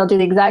of times I'll do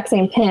the exact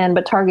same pin,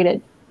 but target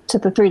it to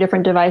the 3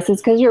 different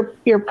devices, because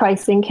your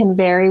pricing can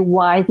vary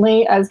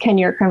widely, as can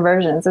your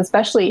conversions,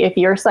 especially if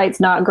your site's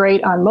not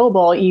great on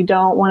mobile. You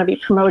don't want to be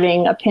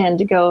promoting a pin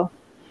to go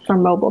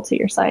from mobile to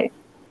your site.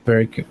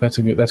 Very good. That's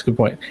a good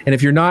point. And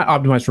if you're not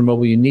optimized for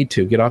mobile, you need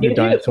to get off your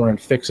dinosaur and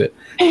fix it.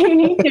 You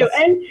need to,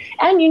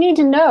 and you need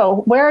to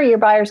know, where are your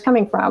buyers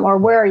coming from, or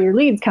where are your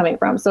leads coming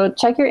from? So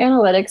check your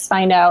analytics,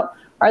 find out,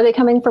 are they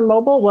coming from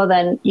mobile? Well,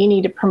 then you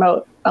need to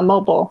promote a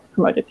mobile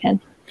promoted pin.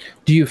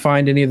 Do you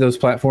find any of those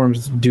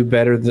platforms do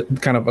better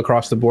kind of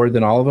across the board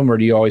than all of them, or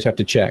do you always have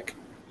to check?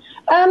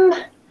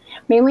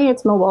 Mainly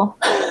it's mobile.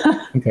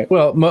 Okay.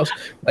 Well,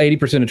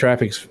 80% of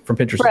traffic from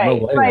Pinterest is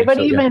mobile. Anyway, right. But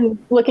even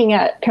looking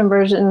at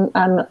conversion,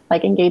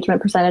 like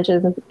engagement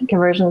percentages and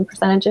conversion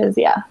percentages,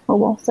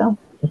 mobile. So.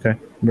 Okay.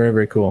 Very,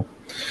 very cool.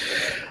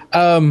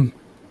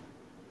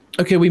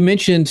 Okay, we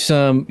mentioned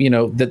some,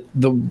 that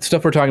the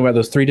stuff we're talking about,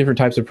 those 3 different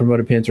types of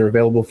promoted pins are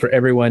available for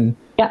everyone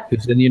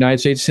who's in the United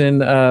States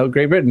and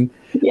Great Britain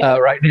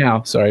right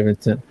now. Sorry,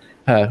 Vincent,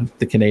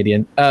 the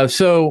Canadian.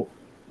 So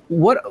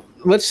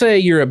let's say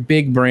you're a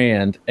big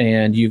brand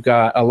and you've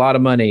got a lot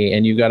of money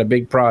and you've got a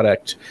big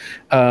product.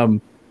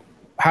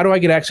 How do I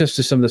get access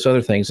to some of this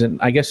other things? And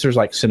I guess there's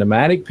like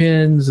cinematic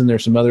pins, and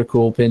there's some other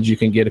cool pins you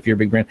can get if you're a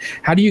big brand.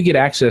 How do you get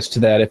access to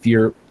that if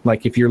you're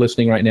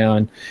listening right now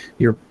and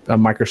you're a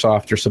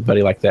Microsoft or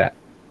somebody like that?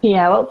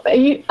 Yeah, well,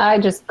 I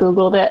just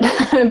Googled it,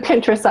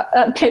 Pinterest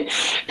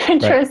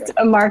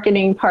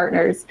marketing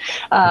partners,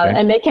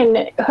 and they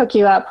can hook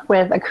you up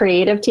with a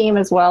creative team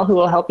as well, who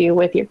will help you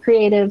with your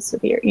creatives,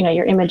 with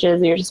your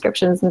images, your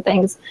descriptions and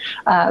things.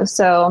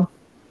 So,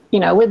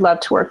 we'd love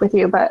to work with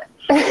you, but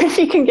if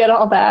you can get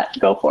all that,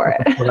 go for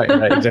it.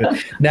 Right. Exactly.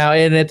 Now,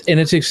 and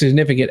it's a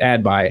significant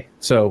ad buy,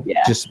 so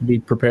just be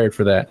prepared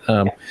for that.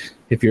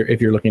 If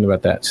you're looking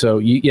about that. So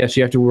you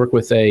have to work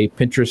with a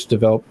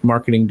Pinterest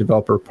marketing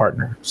developer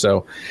partner.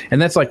 So,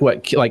 and that's like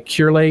what, like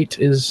Curate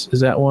is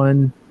that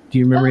one? Do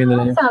you remember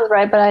the name? Sounds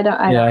right, but I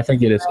don't. I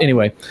think it is.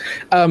 Anyway,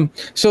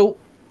 so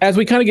as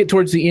we kind of get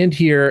towards the end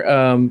here,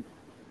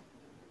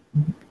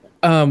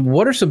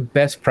 what are some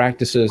best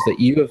practices that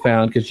you have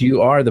found, because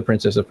you are the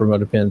princess of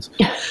promoted pins,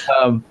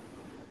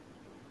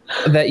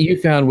 that you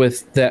found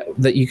with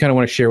that you kind of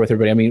want to share with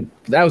everybody? I mean,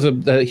 that was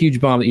a huge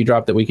bomb that you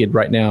dropped, that we could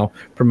right now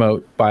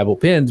promote Bible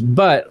pins.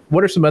 But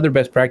what are some other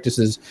best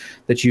practices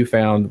that you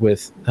found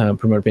with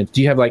promoted pins?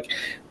 Do you have like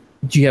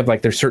do you have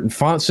like there's certain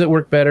fonts that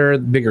work better,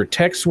 bigger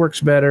text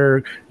works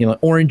better,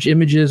 orange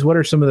images? What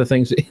are some of the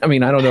things? I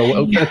mean, I don't know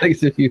what kind of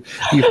things that you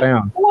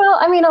found. Well,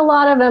 I mean, a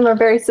lot of them are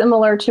very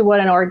similar to what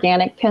an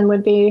organic pen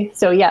would be.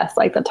 So yes,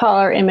 like the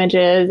taller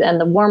images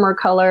and the warmer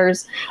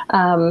colors.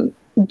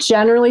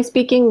 Generally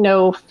speaking,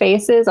 no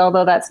faces,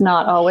 although that's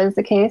not always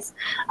the case.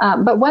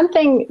 But one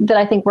thing that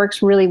I think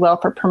works really well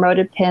for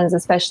promoted pins,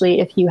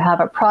 especially if you have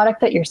a product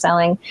that you're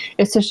selling,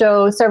 is to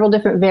show several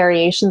different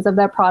variations of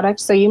that product.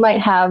 So you might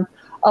have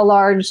a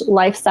large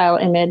lifestyle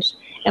image,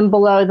 and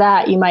below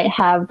that you might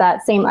have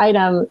that same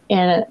item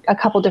in a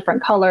couple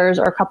different colors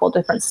or a couple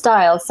different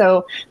styles.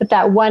 So with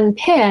that one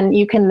pin,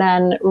 you can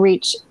then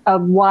reach a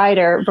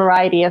wider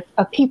variety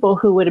of people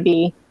who would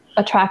be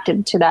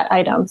attracted to that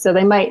item. So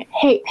they might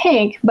hate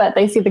pink, but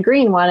they see the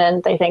green one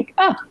and they think,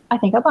 oh, I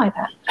think I'll buy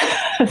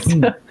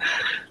that.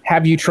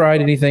 Have you tried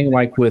anything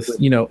like with,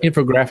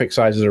 infographic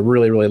sizes are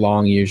really, really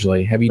long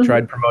usually. Have you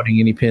tried promoting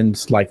any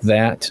pins like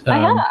that? I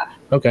have.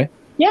 Okay.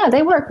 Yeah,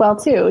 they work well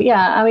too.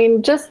 Yeah, I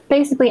mean, just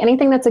basically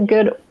anything that's a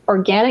good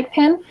organic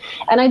pin.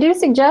 And I do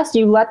suggest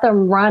you let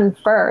them run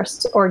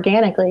first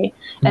organically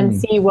and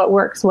see what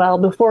works well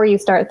before you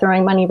start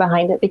throwing money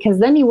behind it, because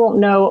then you won't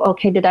know,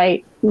 okay, did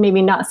I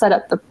maybe not set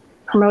up the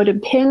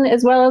promoted pin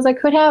as well as I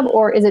could have,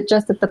 or is it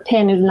just that the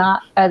pin is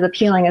not as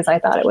appealing as I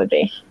thought it would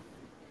be?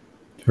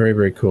 Very,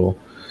 very cool.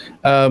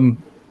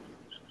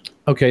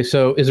 Okay,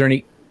 so is there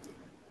any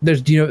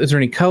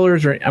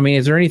colors, or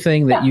is there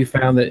anything that you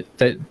found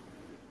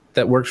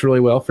that works really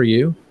well for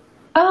you?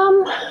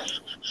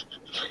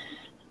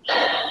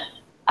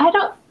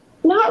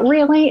 Not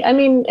really. I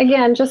mean,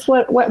 again, just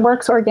what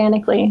works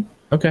organically.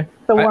 Okay.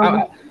 The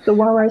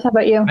warmers. How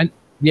about you?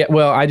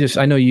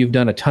 I know you've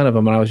done a ton of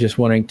them, and I was just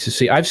wanting to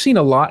see. I've seen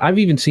a lot. I've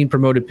even seen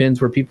promoted pins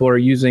where people are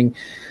using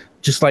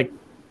just like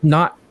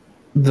not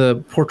the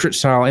portrait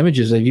style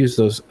images. They've used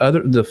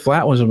the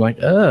flat ones. I'm like,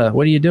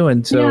 what are you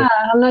doing? So yeah,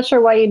 I'm not sure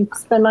why you'd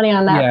spend money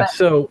on that. Yeah.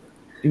 So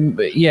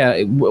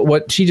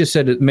what she just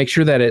said, make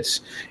sure that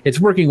it's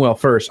working well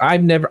first.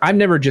 I've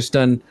never just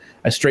done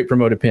a straight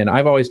promoted pin.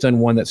 I've always done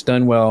one that's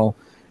done well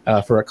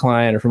for a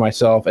client or for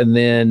myself, and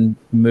then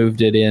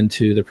moved it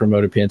into the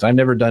promoted pins. I've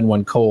never done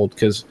one cold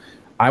because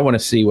I want to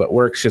see what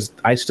works, because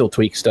I still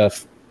tweak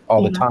stuff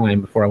all the time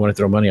before I want to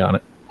throw money on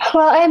it.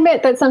 Well, I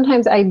admit that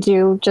sometimes I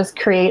do just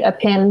create a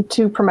pin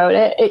to promote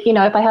it.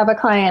 If I have a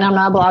client, I'm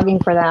not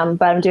blogging for them,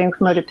 but I'm doing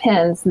promoted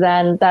pins,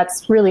 then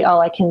that's really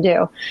all I can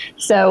do.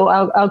 So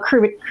I'll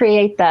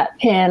create that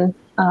pin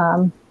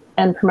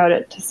and promote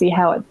it to see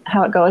how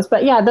it goes.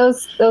 But yeah,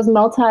 those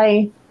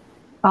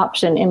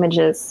multi-option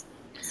images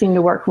seem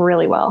to work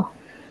really well.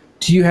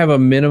 Do you have a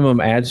minimum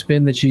ad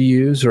spend that you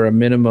use, or a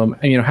minimum,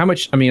 how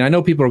much? I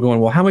know people are going,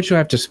 well, how much do I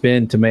have to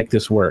spend to make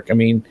this work? Can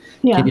you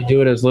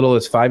do it as little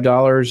as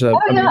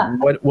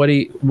 $5?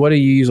 What do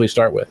you usually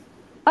start with?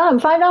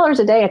 $5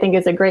 a day, I think,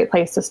 is a great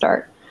place to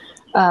start.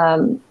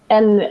 And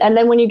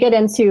then when you get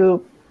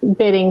into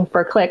bidding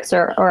for clicks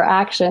or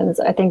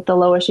actions, I think the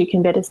lowest you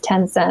can bid is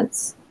 10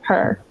 cents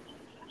per.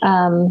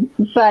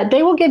 But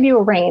they will give you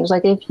a range.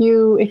 Like if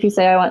you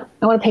say, I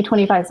want to pay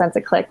 25 cents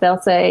a click,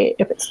 they'll say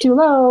if it's too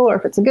low, or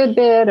if it's a good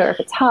bid, or if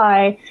it's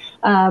high.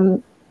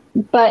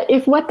 But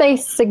if what they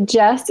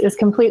suggest is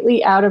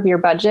completely out of your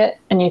budget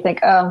and you think,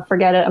 oh,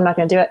 forget it, I'm not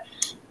going to do it,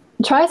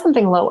 try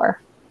something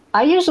lower.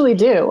 I usually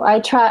do.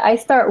 I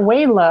start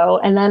way low,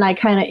 and then I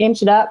kind of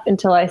inch it up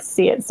until I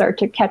see it start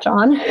to catch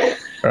on.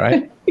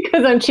 Right.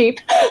 Because I'm cheap.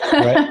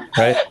 Right.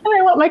 And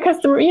I want my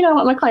I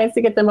want my clients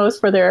to get the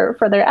most for their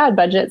ad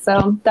budget.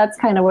 So that's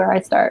kind of where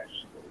I start.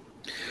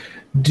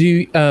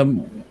 Do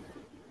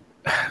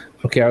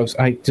okay,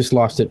 I just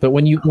lost it. But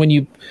when you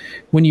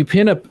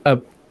pin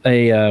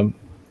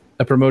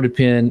a promoted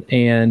pin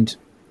and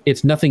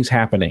nothing's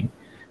happening.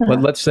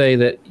 Let's say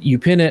that you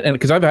pin it, and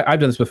because I've done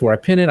this before, I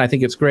pin it, I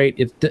think it's great,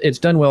 it's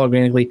done well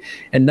organically,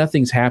 and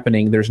nothing's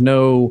happening.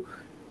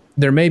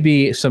 There may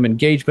be some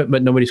engagement,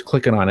 but nobody's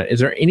clicking on it. Is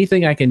there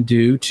anything I can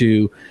do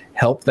to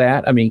help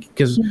that?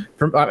 Because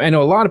I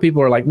know a lot of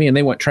people are like me, and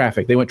they want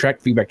traffic. They want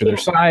traffic feedback to their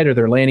site or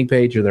their landing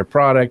page or their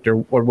product or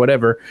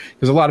whatever,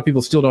 because a lot of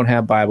people still don't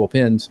have viable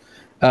pins.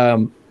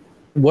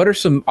 What are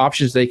some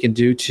options they can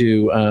do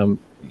to,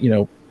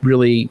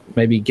 really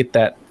maybe get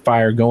that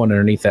fire going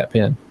underneath that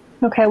pin?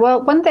 Okay,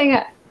 well, one thing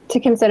to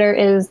consider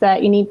is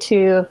that you need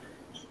to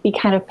be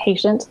kind of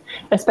patient,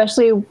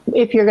 especially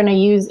if you're going to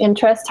use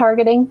interest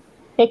targeting.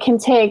 It can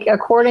take,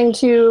 according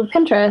to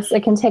Pinterest,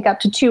 it can take up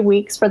to 2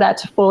 weeks for that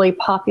to fully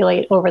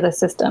populate over the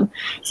system.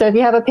 So if you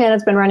have a pin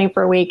that's been running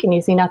for a week and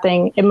you see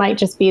nothing, it might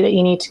just be that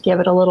you need to give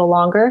it a little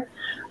longer.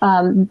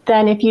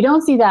 Then if you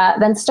don't see that,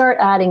 then start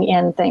adding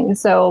in things.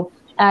 So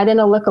add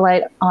in a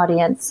lookalike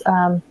audience,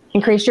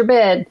 increase your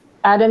bid,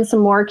 add in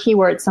some more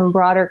keywords, some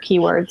broader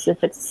keywords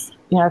if it's,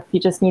 if you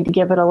just need to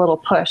give it a little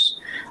push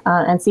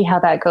and see how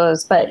that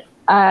goes. But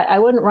I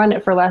wouldn't run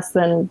it for less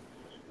than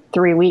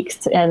 3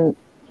 weeks and,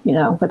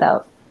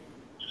 without.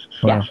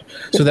 Wow.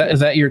 So is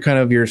that your kind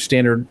of your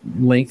standard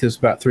length is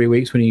about 3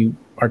 weeks when you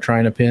are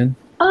trying to pin?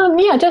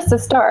 Yeah, just to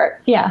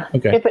start. Yeah.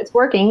 Okay. If it's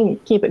working,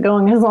 keep it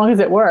going as long as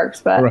it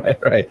works.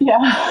 But Right.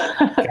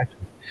 yeah.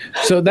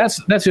 So that's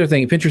the other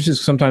thing. Pinterest is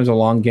sometimes a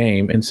long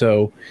game, and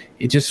so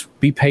just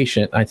be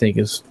patient. I think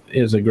is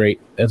a great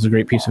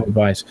piece of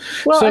advice.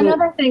 Well, So,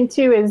 another thing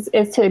too is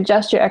to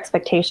adjust your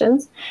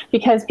expectations,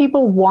 because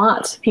people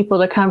want people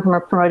to come from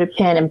a promoted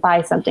pin and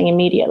buy something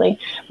immediately,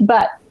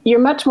 but you're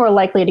much more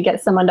likely to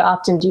get someone to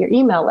opt into your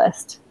email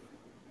list,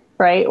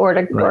 right? Or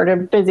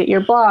to visit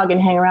your blog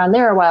and hang around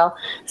there a while.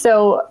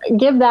 So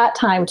give that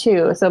time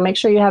too. So make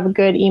sure you have a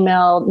good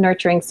email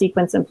nurturing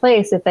sequence in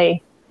place if they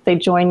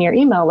join your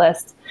email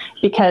list,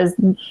 because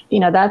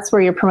that's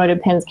where your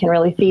promoted pins can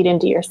really feed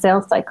into your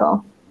sales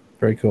cycle.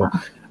 Very cool.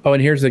 Oh,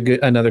 and here's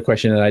another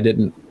question that I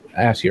didn't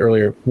ask you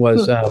earlier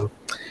was,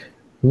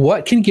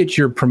 what can get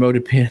your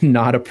promoted pin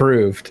not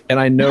approved? And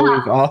I know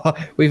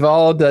we've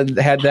all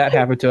had that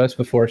happen to us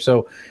before.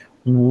 So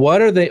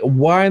why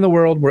in the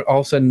world were all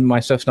of a sudden my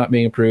stuff's not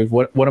being approved?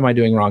 What am I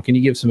doing wrong? Can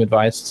you give some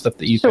advice, stuff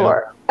that you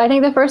Sure. found? I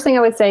think the first thing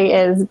I would say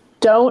is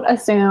don't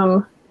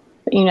assume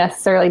that you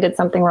necessarily did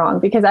something wrong,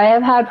 because I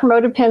have had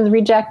promoted pins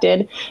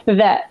rejected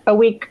that a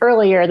week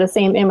earlier the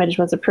same image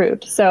was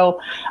approved. So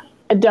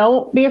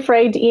don't be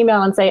afraid to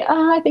email and say,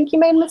 I think you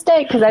made a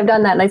mistake, because I've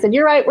done that. And they said,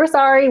 you're right, we're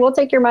sorry, we'll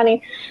take your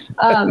money.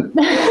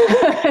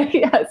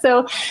 Yeah,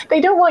 so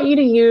they don't want you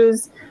to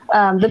use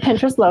the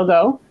Pinterest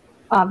logo,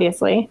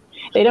 obviously.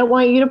 They don't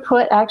want you to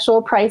put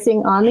actual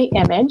pricing on the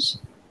image.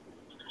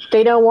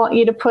 They don't want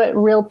you to put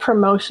real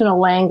promotional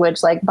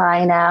language like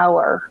buy now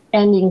or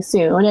ending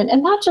soon.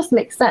 And that just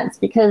makes sense,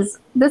 because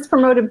this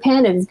promoted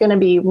pin is going to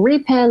be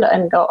repinned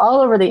and go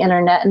all over the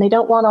internet, and they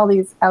don't want all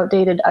these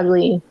outdated,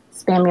 ugly,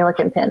 spammy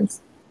looking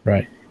pins.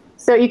 Right.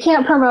 So you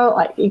can't promote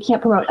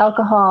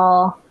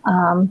alcohol.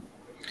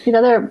 There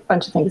are a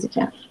bunch of things you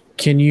can't.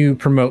 Can you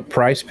promote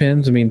price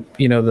pins? I mean,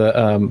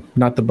 the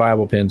not the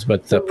Bible pins,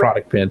 but the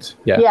product pins.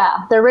 Yeah. Yeah,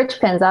 the rich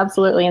pins,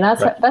 absolutely. And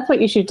that's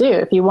what you should do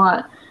if you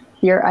want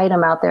your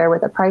item out there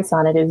with a price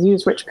on it, is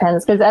use rich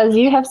pins. Because as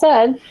you have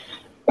said,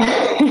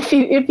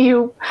 if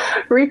you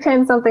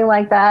repin something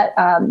like that,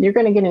 you're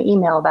going to get an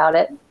email about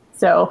it.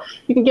 So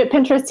you can get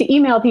Pinterest to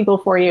email people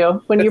for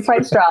you when your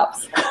price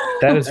drops.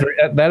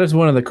 That is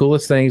one of the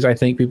coolest things I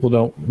think people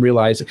don't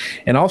realize.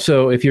 And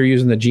also, if you're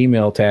using the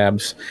Gmail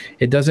tabs,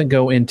 it doesn't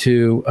go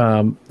into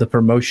the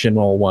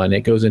promotional one.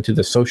 It goes into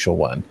the social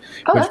one.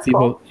 Oh, that's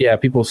cool. Yeah,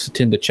 people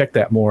tend to check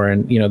that more.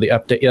 And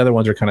the other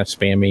ones are kind of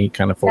spammy,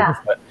 kind of folders,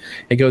 but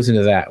it goes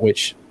into that,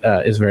 which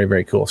is very,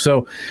 very cool.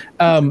 So,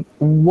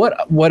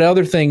 what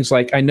other things,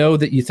 like, I know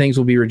that things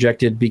will be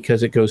rejected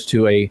because it goes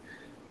to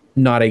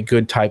not a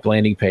good type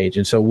landing page.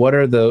 And so what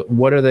are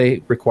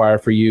they require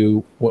for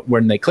you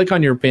when they click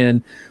on your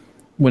pin,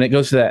 when it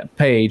goes to that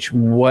page?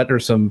 What are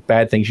some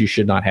bad things you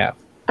should not have?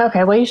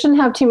 Okay. Well, you shouldn't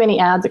have too many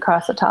ads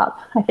across the top.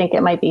 I think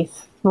it might be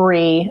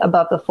 3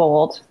 above the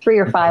fold, 3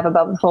 or 5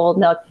 above the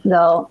fold.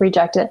 They'll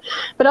reject it.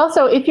 But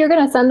also, if you're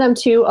going to send them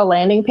to a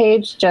landing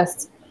page,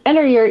 just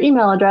enter your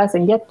email address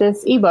and get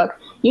this ebook.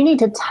 You need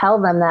to tell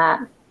them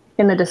that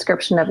in the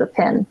description of the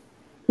pin.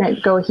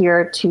 Go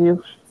here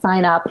to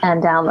sign up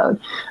and download.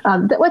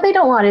 What they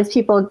don't want is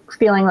people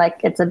feeling like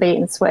it's a bait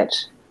and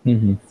switch.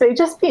 Mm-hmm. So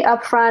just be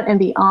upfront and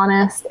be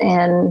honest,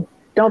 and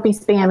don't be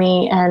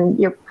spammy, and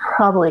you're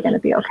probably going to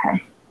be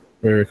okay.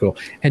 Very cool.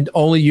 And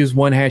only use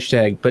one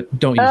hashtag, but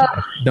don't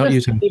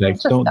use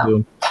hashtags. Don't do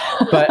them.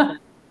 But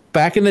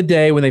back in the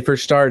day when they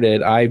first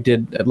started, I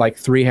did like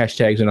 3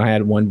 hashtags, and I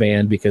had one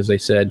banned because they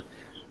said,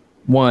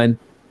 1,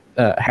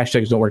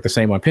 hashtags don't work the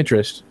same on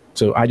Pinterest.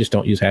 So I just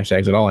don't use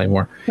hashtags at all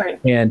anymore. Right.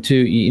 And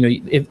 2,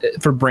 if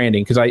for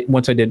branding, because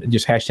once I did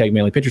just hashtag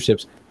mainly Pinterest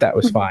tips, that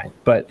was fine.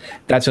 But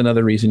that's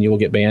another reason you will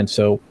get banned.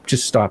 So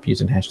just stop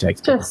using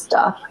hashtags. Just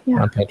stop.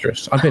 Yeah. On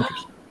Pinterest.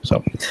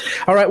 So,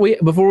 all right.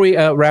 Before we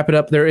wrap it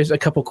up, there is a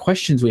couple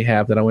questions we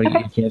have that I want to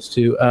give you a chance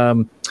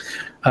to.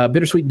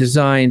 Bittersweet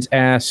Designs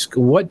ask,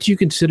 what do you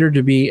consider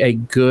to be a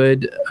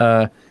good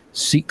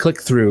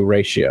click-through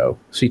ratio,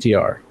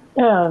 CTR?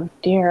 Oh,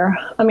 dear.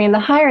 I mean, the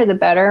higher the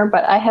better,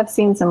 but I have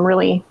seen some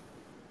really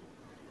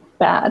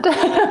bad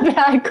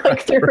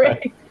click-through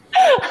rate.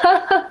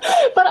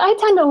 But I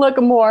tend to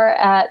look more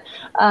at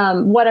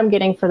what I'm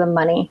getting for the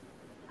money.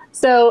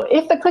 So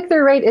if the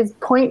click-through rate is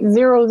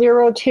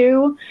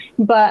 0.002,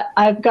 but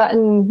I've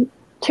gotten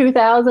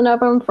 2,000 of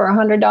them for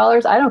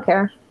 $100, I don't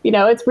care.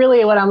 It's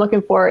really what I'm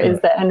looking for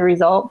is the end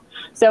result.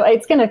 So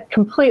it's going to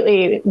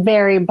completely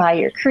vary by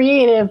your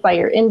creative, by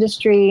your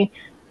industry.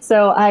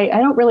 So I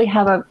don't really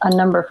have a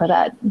number for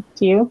that.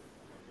 Do you?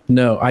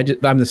 No,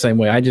 I'm the same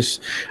way.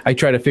 I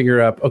try to figure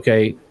out,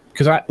 okay,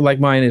 because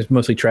mine is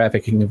mostly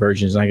traffic and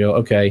conversions. And I go,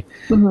 okay,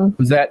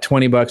 was that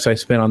 $20 I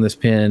spent on this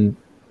pin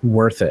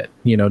worth it,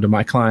 to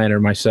my client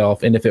or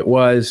myself? And if it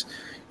was,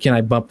 can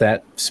I bump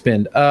that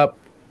spend up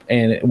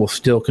and it will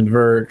still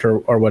convert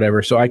or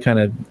whatever? So I kind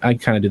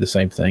of do the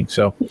same thing.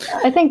 So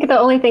I think the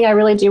only thing I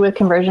really do with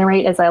conversion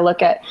rate is I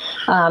look at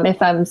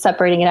if I'm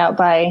separating it out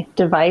by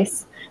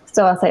device.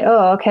 So I'll say,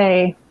 oh,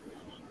 okay,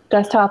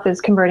 desktop is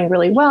converting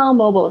really well.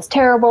 Mobile is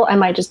terrible. I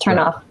might just turn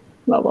off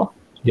mobile.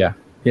 Yeah.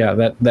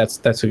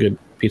 That's a good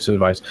piece of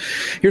advice.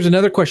 Here's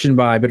another question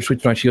by Bittersweet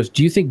Divine. She goes,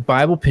 do you think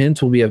Bible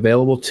pins will be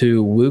available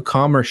to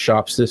WooCommerce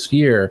shops this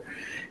year?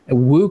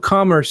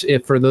 WooCommerce,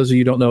 if for those of you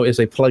who don't know, is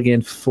a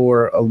plugin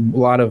for a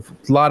lot of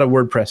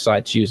WordPress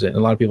sites use it. And a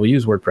lot of people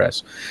use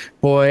WordPress.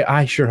 Boy,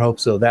 I sure hope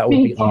so. That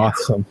would be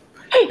awesome.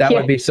 That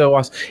would be so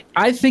awesome.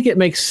 I think it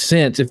makes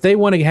sense if they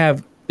want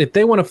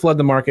to flood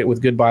the market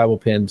with good Bible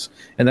pins,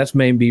 and that's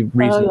maybe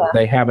reason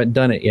they haven't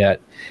done it yet,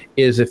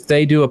 is if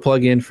they do a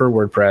plugin for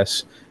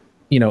WordPress.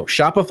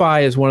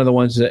 Shopify is one of the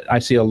ones that I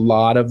see a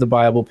lot of the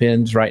Bible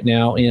pins right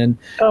now in.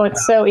 Oh,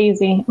 it's so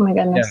easy. Oh my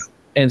goodness.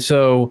 Yeah. And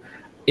so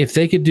if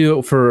they could do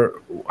it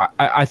for,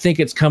 I think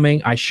it's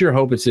coming. I sure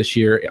hope it's this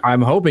year.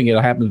 I'm hoping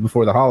it'll happen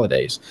before the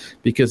holidays,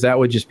 because that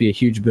would just be a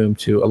huge boom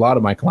to a lot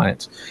of my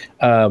clients.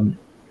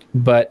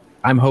 But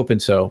I'm hoping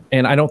so.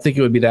 And I don't think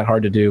it would be that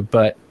hard to do,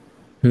 but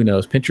who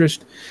knows?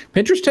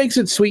 Pinterest takes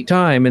its sweet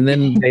time, and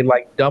then they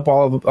dump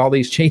all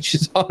these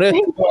changes on it.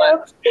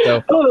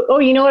 So. Oh,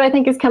 you know what I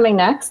think is coming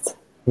next?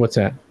 What's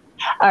that?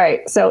 All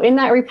right. So in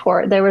that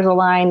report, there was a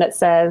line that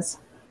says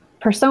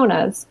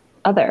personas,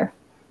 other.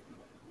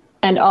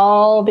 And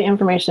all the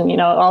information,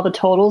 all the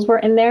totals were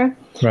in there.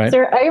 Right.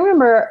 So I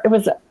remember it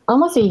was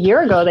almost a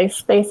year ago,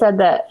 they said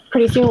that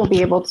pretty soon we'll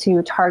be able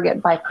to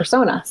target by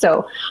persona.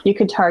 So you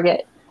could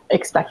target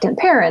expectant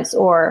parents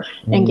or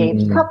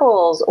engaged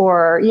couples,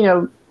 or,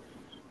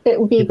 it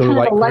would be people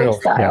kind of a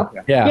lifestyle.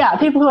 Yeah.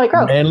 People who like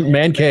growth.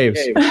 Man caves.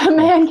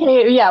 Man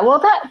cave. Yeah. Well,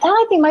 that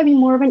I think might be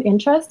more of an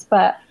interest,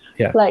 but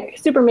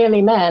super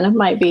manly men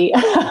might be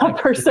a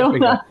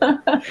persona.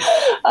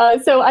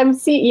 So I'm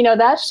seeing,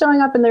 that's showing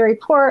up in the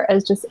report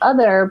as just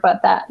other,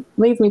 but that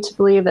leads me to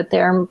believe that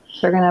they're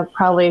going to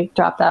probably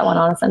drop that one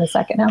on us in a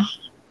second now.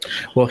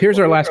 Well, here's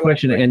our last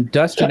question, and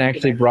Dustin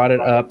actually brought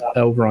it up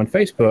over on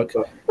Facebook.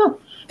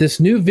 This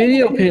new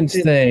video pins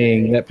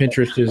thing that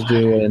Pinterest is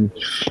doing,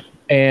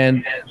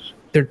 and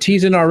they're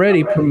teasing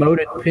already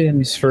promoted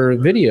pins for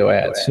video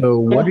ads. So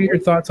what are your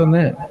thoughts on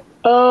that?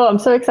 Oh, I'm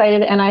so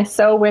excited, and I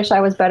so wish I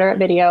was better at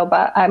video,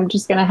 but I'm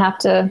just going to have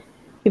to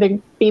either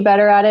be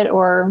better at it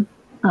or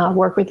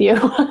work with you.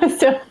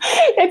 So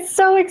it's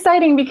so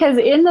exciting because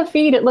in the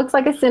feed, it looks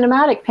like a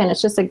cinematic pin.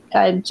 It's just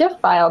a GIF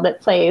file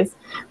that plays,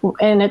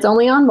 and it's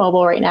only on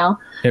mobile right now.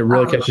 It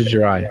really catches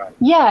your eye.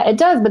 Yeah, it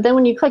does. But then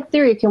when you click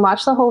through, you can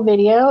watch the whole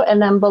video,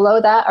 and then below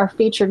that are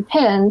featured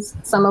pins,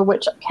 some of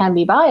which can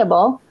be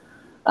buyable.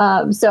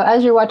 So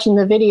as you're watching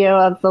the video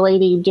of the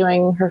lady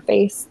doing her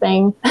face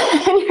thing,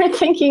 and you're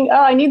thinking,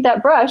 oh, I need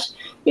that brush,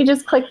 you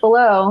just click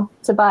below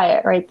to buy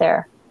it right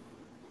there.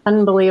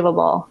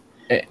 Unbelievable.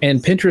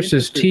 And Pinterest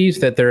has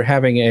teased that they're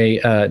having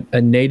a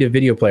native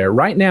video player.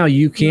 Right now,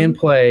 you can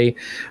play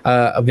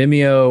a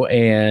Vimeo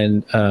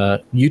and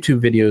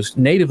YouTube videos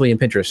natively in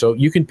Pinterest. So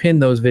you can pin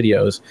those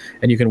videos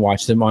and you can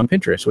watch them on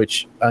Pinterest,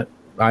 which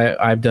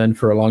I've done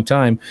for a long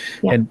time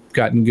and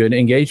gotten good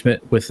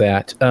engagement with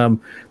that.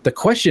 The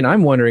question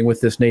I'm wondering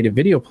with this native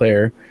video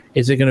player,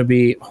 is it going to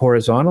be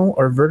horizontal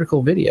or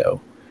vertical video?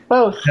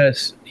 Both.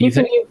 Because you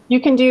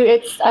can do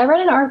it's. I read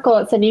an article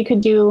that said you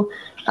could do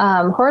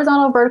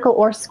horizontal, vertical,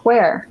 or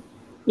square,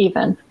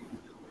 even.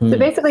 So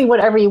basically,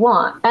 whatever you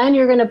want, and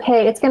you're going to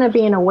pay. It's going to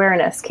be an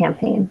awareness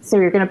campaign, so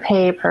you're going to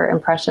pay per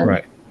impression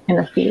in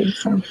the feed.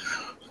 So.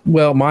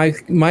 Well,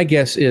 my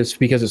guess is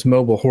because it's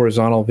mobile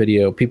horizontal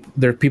video,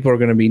 people are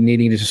going to be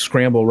needing to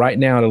scramble right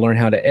now to learn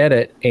how to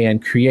edit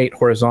and create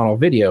horizontal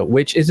video,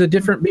 which is a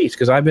different beast.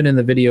 Because I've been in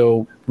the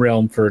video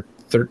realm for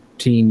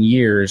 13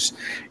 years,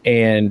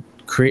 and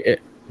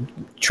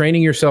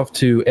training yourself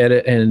to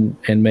edit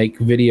and make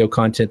video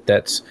content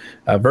that's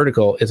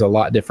vertical is a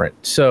lot different.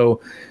 So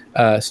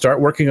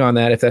start working on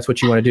that if that's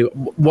what you want to do.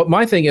 What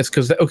my thing is,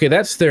 because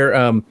that's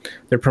their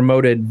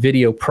promoted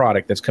video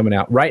product that's coming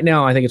out right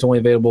now. I think it's only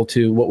available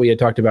to what we had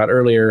talked about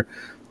earlier,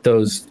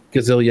 those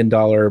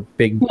gazillion-dollar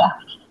big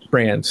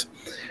brands.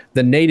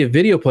 The native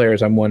video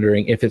players, I'm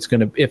wondering if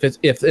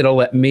if it'll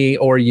let me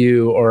or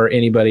you or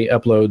anybody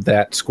upload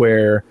that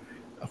square,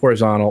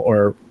 horizontal,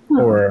 or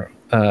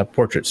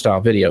portrait style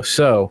video.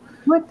 So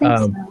I would think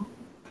so.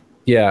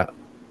 Yeah.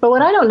 But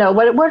what I don't know,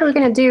 what are we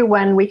going to do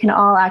when we can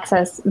all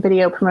access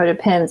video promoted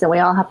pins and we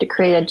all have to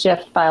create a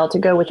GIF file to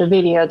go with the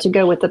video, to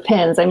go with the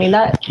pins? I mean,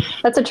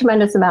 that's a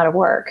tremendous amount of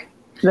work.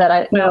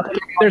 I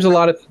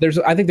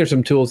think there's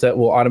some tools that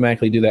will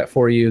automatically do that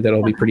for you.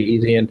 That'll be pretty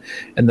easy, and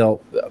they'll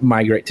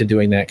migrate to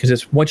doing that, because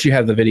it's once you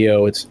have the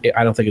video,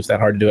 I don't think it's that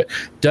hard to do it.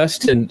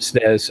 Dustin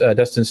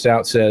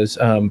Stout says,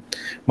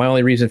 my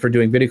only reason for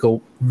doing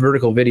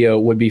vertical video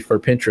would be for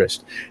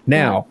Pinterest.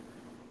 Now,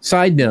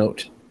 side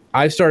note,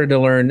 I've started to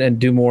learn and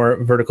do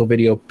more vertical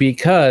video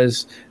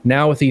because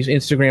now with these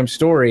Instagram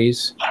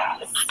stories,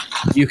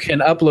 you can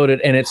upload it,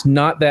 and it's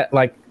not that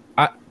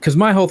because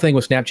my whole thing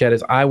with Snapchat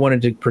is I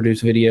wanted to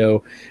produce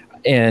video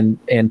and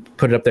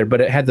put it up there,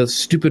 but it had the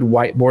stupid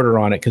white border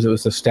on it because it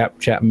was the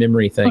Snapchat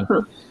memory thing.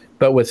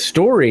 But with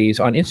stories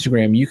on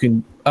Instagram, you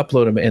can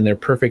upload them and they're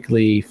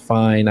perfectly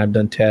fine. I've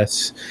done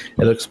tests.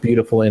 It looks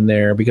beautiful in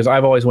there because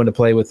I've always wanted to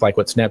play with what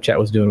Snapchat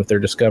was doing with their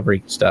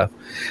discovery stuff.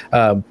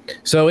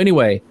 So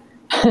anyway,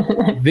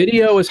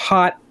 video is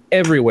hot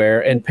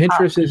everywhere, and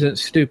Pinterest isn't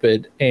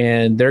stupid,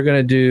 and they're going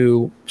to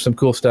do some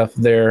cool stuff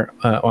there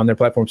on their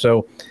platform.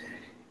 So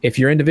if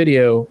you're into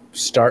video,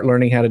 start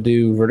learning how to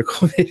do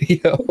vertical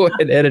video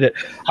and edit it.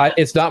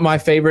 It's not my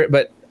favorite,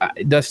 but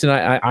Dustin,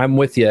 I'm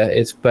with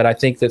you. But I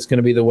think that's going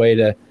to be the way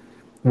to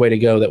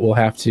go. That we'll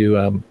have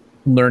to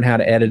learn how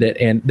to edit it.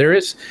 And there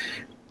is,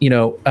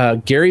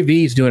 Gary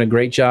Vee is doing a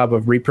great job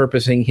of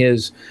repurposing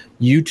his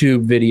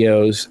YouTube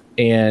videos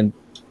and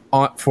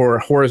for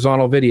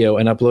horizontal video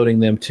and uploading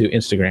them to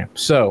Instagram.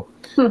 So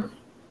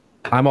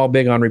I'm all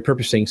big on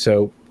repurposing.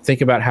 So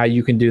think about how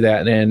you can do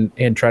that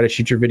and try to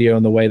shoot your video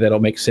in the way that'll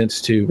make sense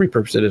to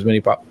repurpose it as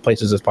many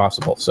places as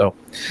possible. So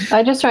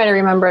I just try to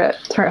remember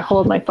to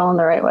hold my phone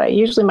the right way.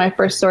 Usually my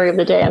first story of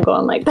the day, I'm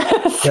going like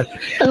this. Yeah.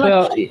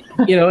 Well,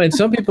 and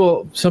some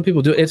people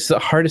do. It's the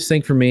hardest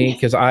thing for me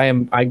because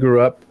I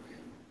grew up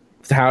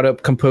with how to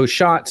compose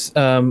shots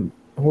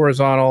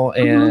horizontal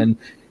and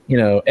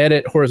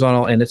edit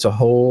horizontal, and it's a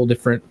whole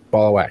different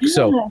ball of wax.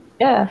 So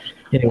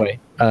anyway,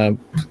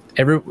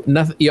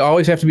 nothing. You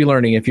always have to be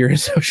learning if you're in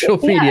social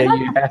media.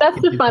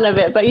 That's the fun of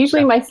it. But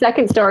usually my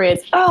second story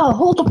is,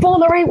 hold the phone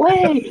the right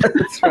way.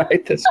 That's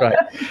right.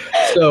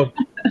 So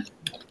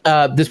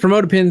this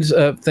promoted pins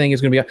thing is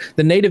going to be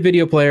the native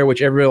video player,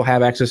 which everybody will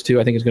have access to.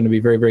 I think is going to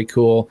be very, very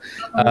cool.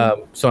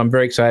 So I'm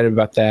very excited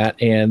about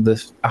that. And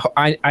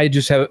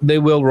they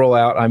will roll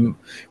out, I'm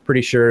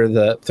pretty sure,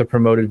 the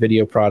promoted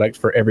video product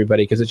for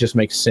everybody because it just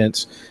makes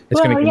sense.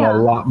 It's going to give a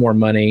lot more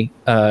money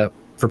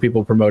for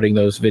people promoting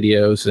those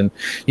videos. And,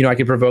 I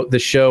can promote the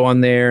show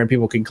on there and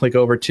people can click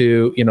over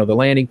to, the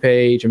landing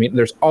page. I mean,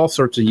 there's all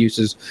sorts of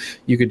uses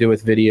you could do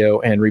with video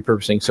and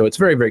repurposing. So it's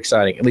very, very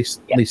exciting, at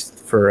least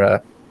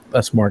for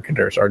us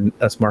marketers or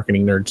us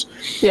marketing nerds.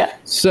 Yeah.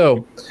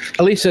 So,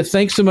 Alisa,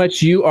 thanks so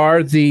much. You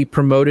are the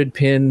promoted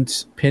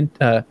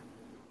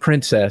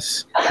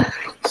princess.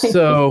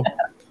 So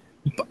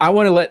I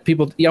want to let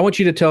people, I want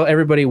you to tell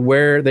everybody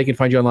where they can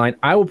find you online.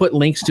 I will put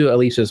links to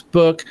Alisa's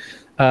book.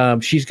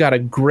 She's got a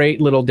great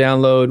little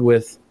download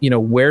with,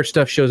 where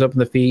stuff shows up in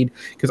the feed,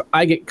 because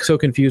I get so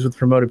confused with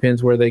promoted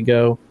pins where they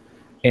go.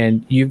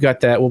 And you've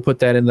got that. We'll put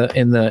that in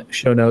the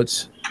show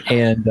notes.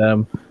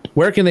 And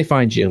where can they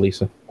find you,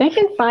 Alisa? They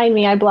can find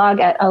me. I blog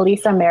at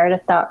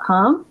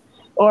alisameredith.com,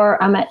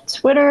 or I'm at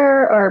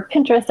Twitter or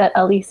Pinterest at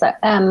Alisa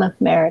M.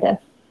 Meredith.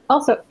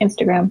 Also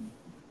Instagram.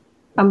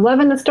 I'm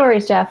loving the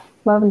stories, Jeff.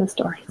 Loving the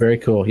stories. Very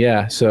cool.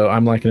 Yeah. So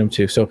I'm liking them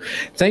too. So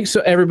thanks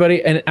to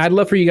everybody. And I'd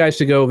love for you guys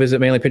to go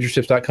visit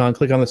manlypinteresttips.com,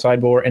 click on the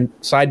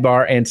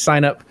sidebar and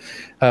sign up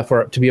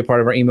to be a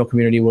part of our email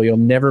community where you'll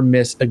never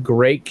miss a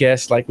great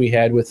guest like we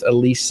had with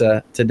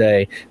Alisa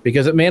today.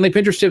 Because at Manly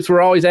Pinterest Tips,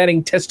 we're always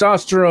adding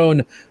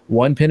testosterone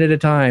one pin at a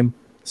time.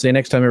 See you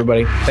next time,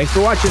 everybody. Thanks for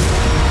watching.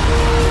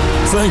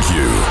 Thank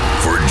you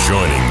for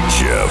joining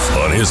Jeff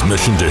on his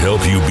mission to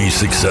help you be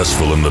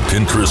successful in the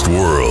Pinterest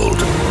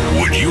world.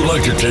 Would you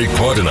like to take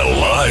part in a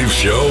live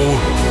show?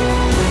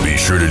 Be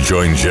sure to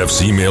join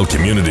Jeff's email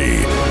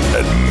community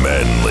at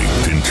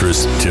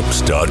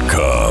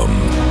manlypinteresttips.com.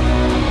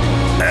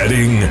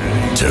 Adding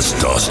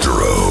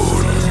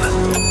testosterone,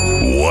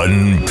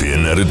 one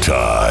pin at a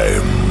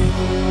time.